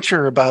 playful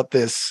nature about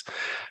this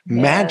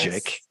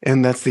magic. Yes.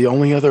 And that's the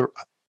only other,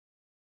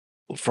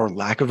 for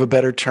lack of a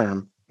better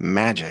term,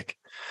 magic.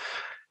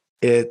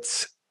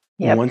 It's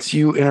Yep. once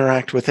you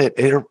interact with it,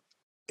 it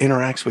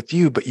interacts with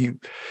you, but you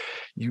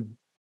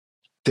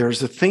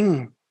there's a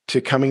thing to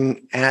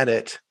coming at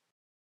it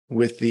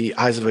with the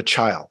eyes of a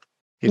child,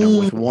 you know,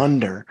 with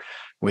wonder,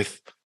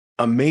 with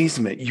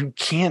amazement. You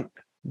can't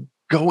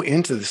go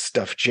into this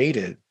stuff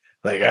jaded,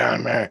 like,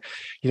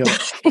 you know,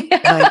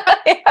 Yeah,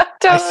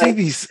 I see totally.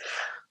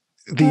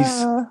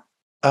 these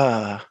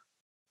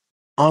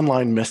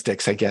online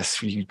mystics, I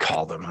guess you'd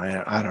call them.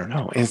 I don't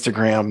know,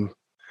 Instagram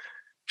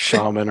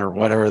shaman or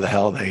whatever the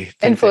hell they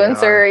think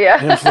Influencer, they are. yeah.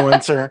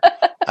 Influencer.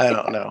 I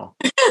don't know.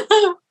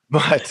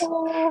 But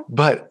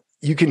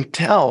you can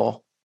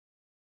tell,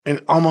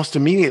 and almost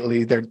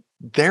immediately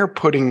they're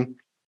putting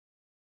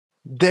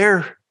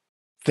their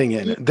thing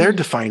in it. They're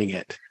defining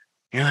it.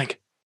 You're like,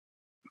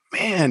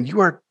 man, you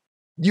are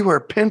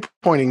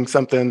pinpointing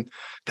something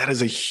that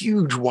is a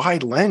huge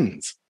wide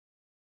lens.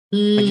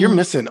 Like you're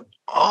missing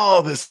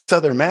all this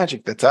other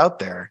magic that's out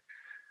there.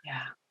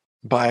 Yeah.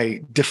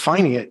 By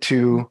defining it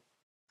to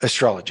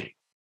astrology,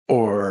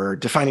 or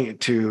defining it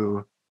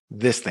to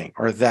this thing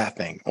or that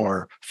thing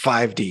or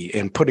 5D,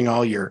 and putting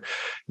all your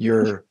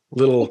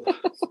little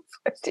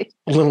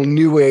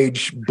new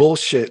age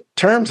bullshit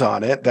terms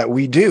on it that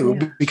we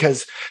do,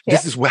 because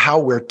this is how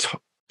we're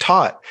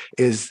taught,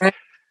 is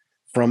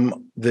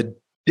from the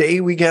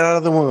day we get out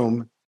of the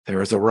womb,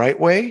 there is a right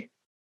way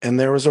and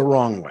there is a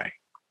wrong way.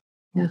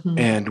 Mm-hmm.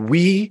 And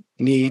we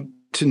need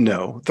to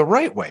know the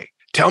right way.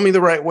 Tell me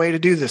the right way to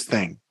do this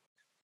thing.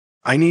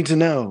 I need to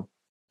know.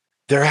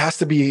 There has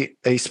to be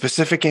a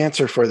specific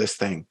answer for this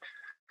thing.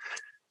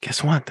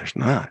 Guess what? There's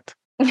not.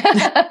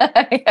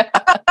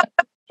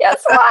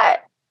 Guess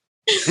what?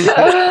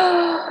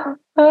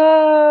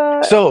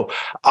 So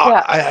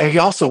I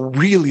also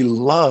really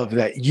love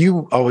that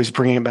you always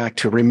bring it back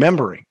to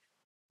remembering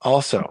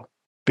also,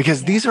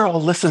 because these are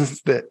all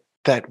lessons that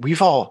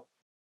we've all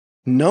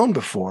known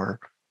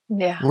before.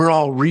 Yeah. We're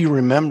all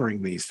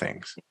remembering these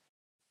things.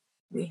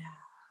 Yeah.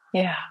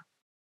 Yeah.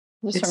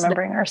 Just It's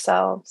remembering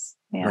ourselves.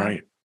 Yeah.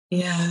 Right.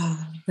 Yeah.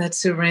 That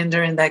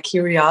surrender and that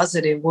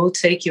curiosity will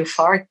take you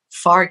far,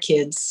 far,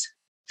 kids.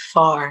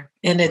 Far.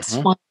 And it's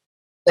fun.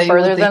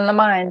 Further than the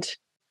mind.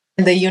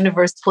 And the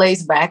universe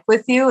plays back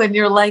with you and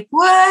you're like,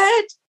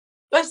 what?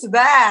 What's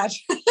that?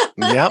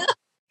 Yep.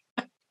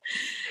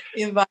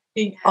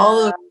 Inviting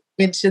all of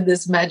you into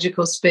this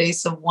magical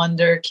space of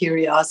wonder,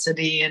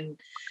 curiosity, and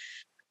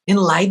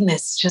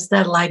lightness, just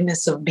that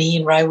lightness of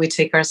being, right? We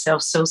take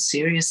ourselves so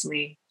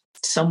seriously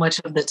so much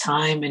of the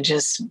time, and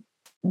just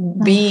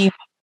being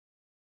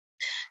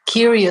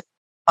curious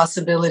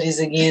possibilities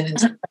again,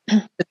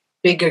 and the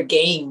bigger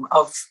game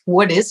of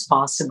what is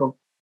possible.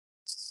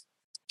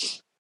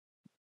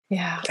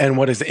 Yeah. And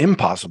what is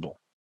impossible.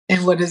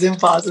 And what is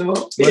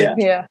impossible. Like,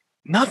 Yeah.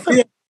 Nothing.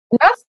 Yeah.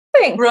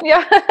 Nothing. Right.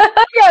 Yeah.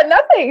 Yeah,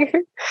 nothing.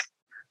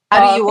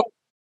 How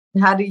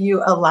do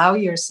you allow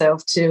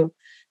yourself to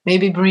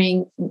maybe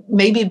be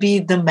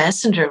the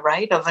messenger,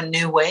 right, of a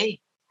new way,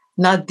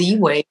 not the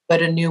way,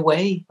 but a new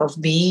way of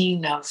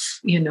being, of,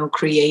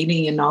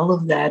 creating and all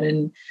of that,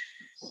 and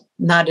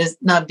not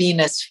being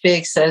as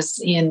fixed as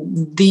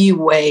in the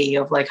way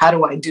of like, how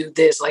do I do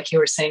this? Like you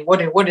were saying,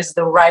 what is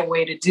the right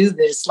way to do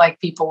this? Like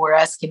people were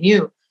asking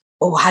you,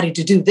 oh, how did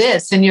you do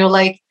this? And you're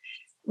like,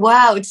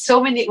 wow, it's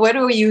so many, where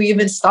do you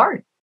even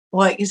start?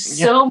 Like it's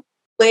so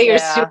many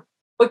layers to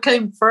what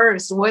came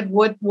first,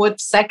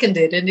 what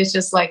seconded, and it's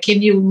just like,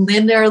 can you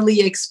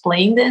linearly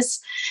explain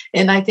this?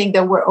 And I think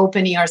that we're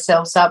opening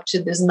ourselves up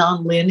to this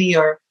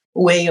non-linear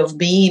way of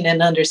being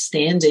and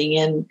understanding,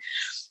 and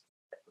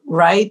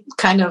right,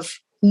 kind of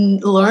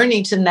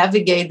learning to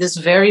navigate this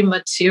very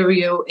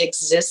material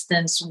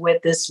existence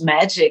with this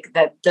magic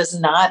that does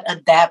not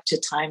adapt to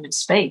time and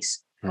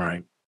space.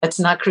 Right. That's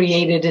not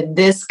created in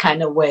this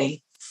kind of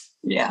way.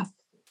 Yeah.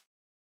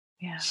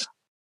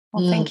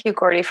 Well, thank you,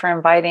 Gordy, for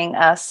inviting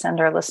us and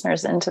our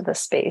listeners into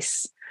this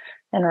space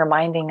and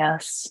reminding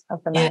us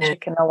of the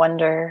magic and the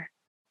wonder.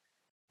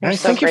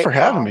 Thank you for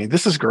having me.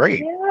 This is great.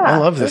 Yeah, I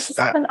love this. This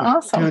has been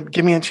awesome. Dude,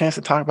 give me a chance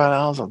to talk about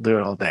owls. I'll do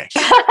it all day.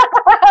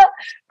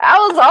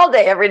 Owls all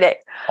day, every day.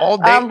 All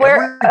day,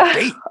 every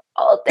day.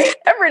 All day,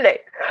 every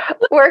day.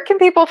 Where can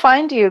people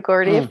find you,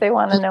 Gordy, if they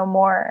want to know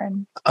more?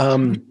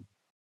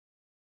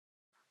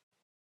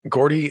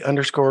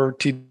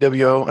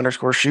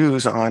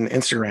 Gordy_TWO_shoes on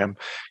Instagram.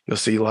 You'll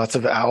see lots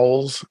of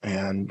owls,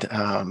 and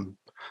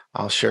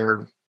I'll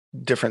share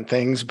different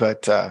things,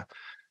 but I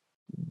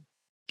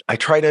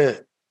try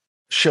to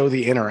show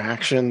the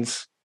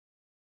interactions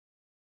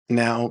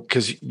now,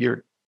 because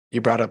you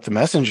brought up the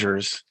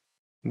messengers.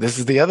 This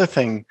is the other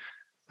thing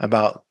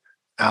about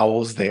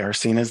owls. They are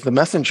seen as the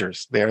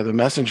messengers. They are the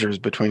messengers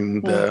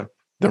between the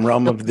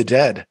realm of the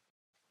dead.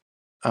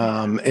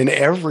 In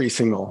every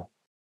single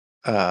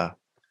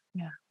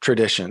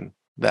tradition,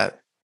 that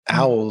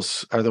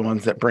owls are the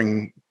ones that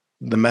bring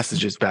the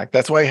messages back.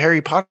 That's why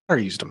Harry Potter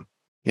used them.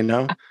 You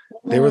know,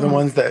 they were the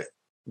ones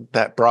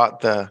that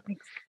brought the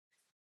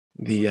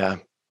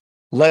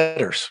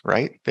letters,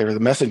 right? They were the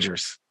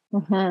messengers.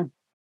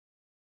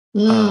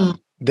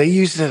 They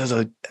used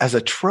it as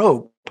a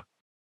trope,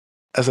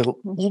 as a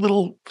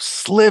little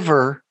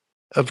sliver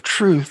of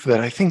truth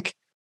that I think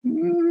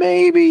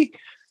maybe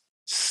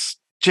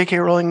J.K.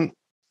 Rowling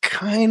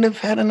kind of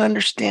had an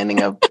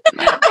understanding of,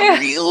 not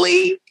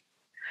really.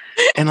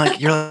 And like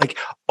you're like,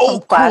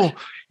 oh, cool.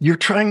 You're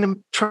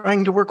trying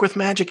to work with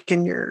magic,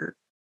 and you're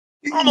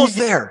almost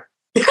there.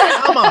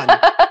 Come on.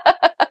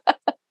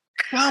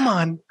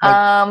 Come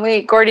on.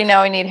 Wait, Gordy,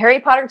 now we need Harry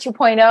Potter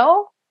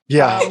 2.0.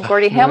 Yeah.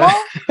 Gordy Hamil,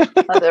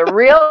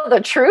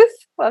 the truth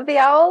of the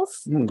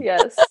owls.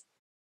 Yes.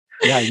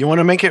 Yeah, you want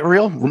to make it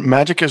real?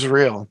 Magic is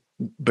real,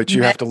 but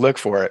you have to look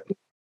for it.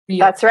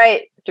 That's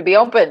right. To be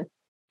open.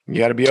 You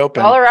got to be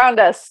open. All around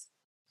us.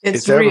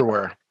 It's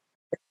everywhere.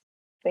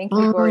 Thank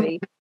you, Gordy.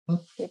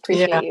 We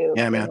appreciate you.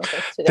 Yeah, man.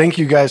 Thank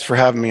you guys for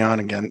having me on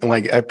again.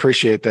 Like, I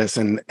appreciate this.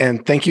 And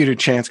thank you to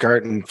Chance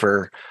Garten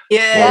for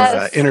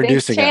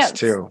introducing us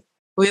too.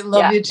 We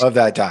love you. Love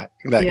that guy,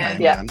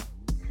 man.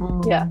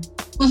 Yeah.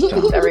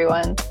 Thanks,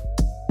 everyone.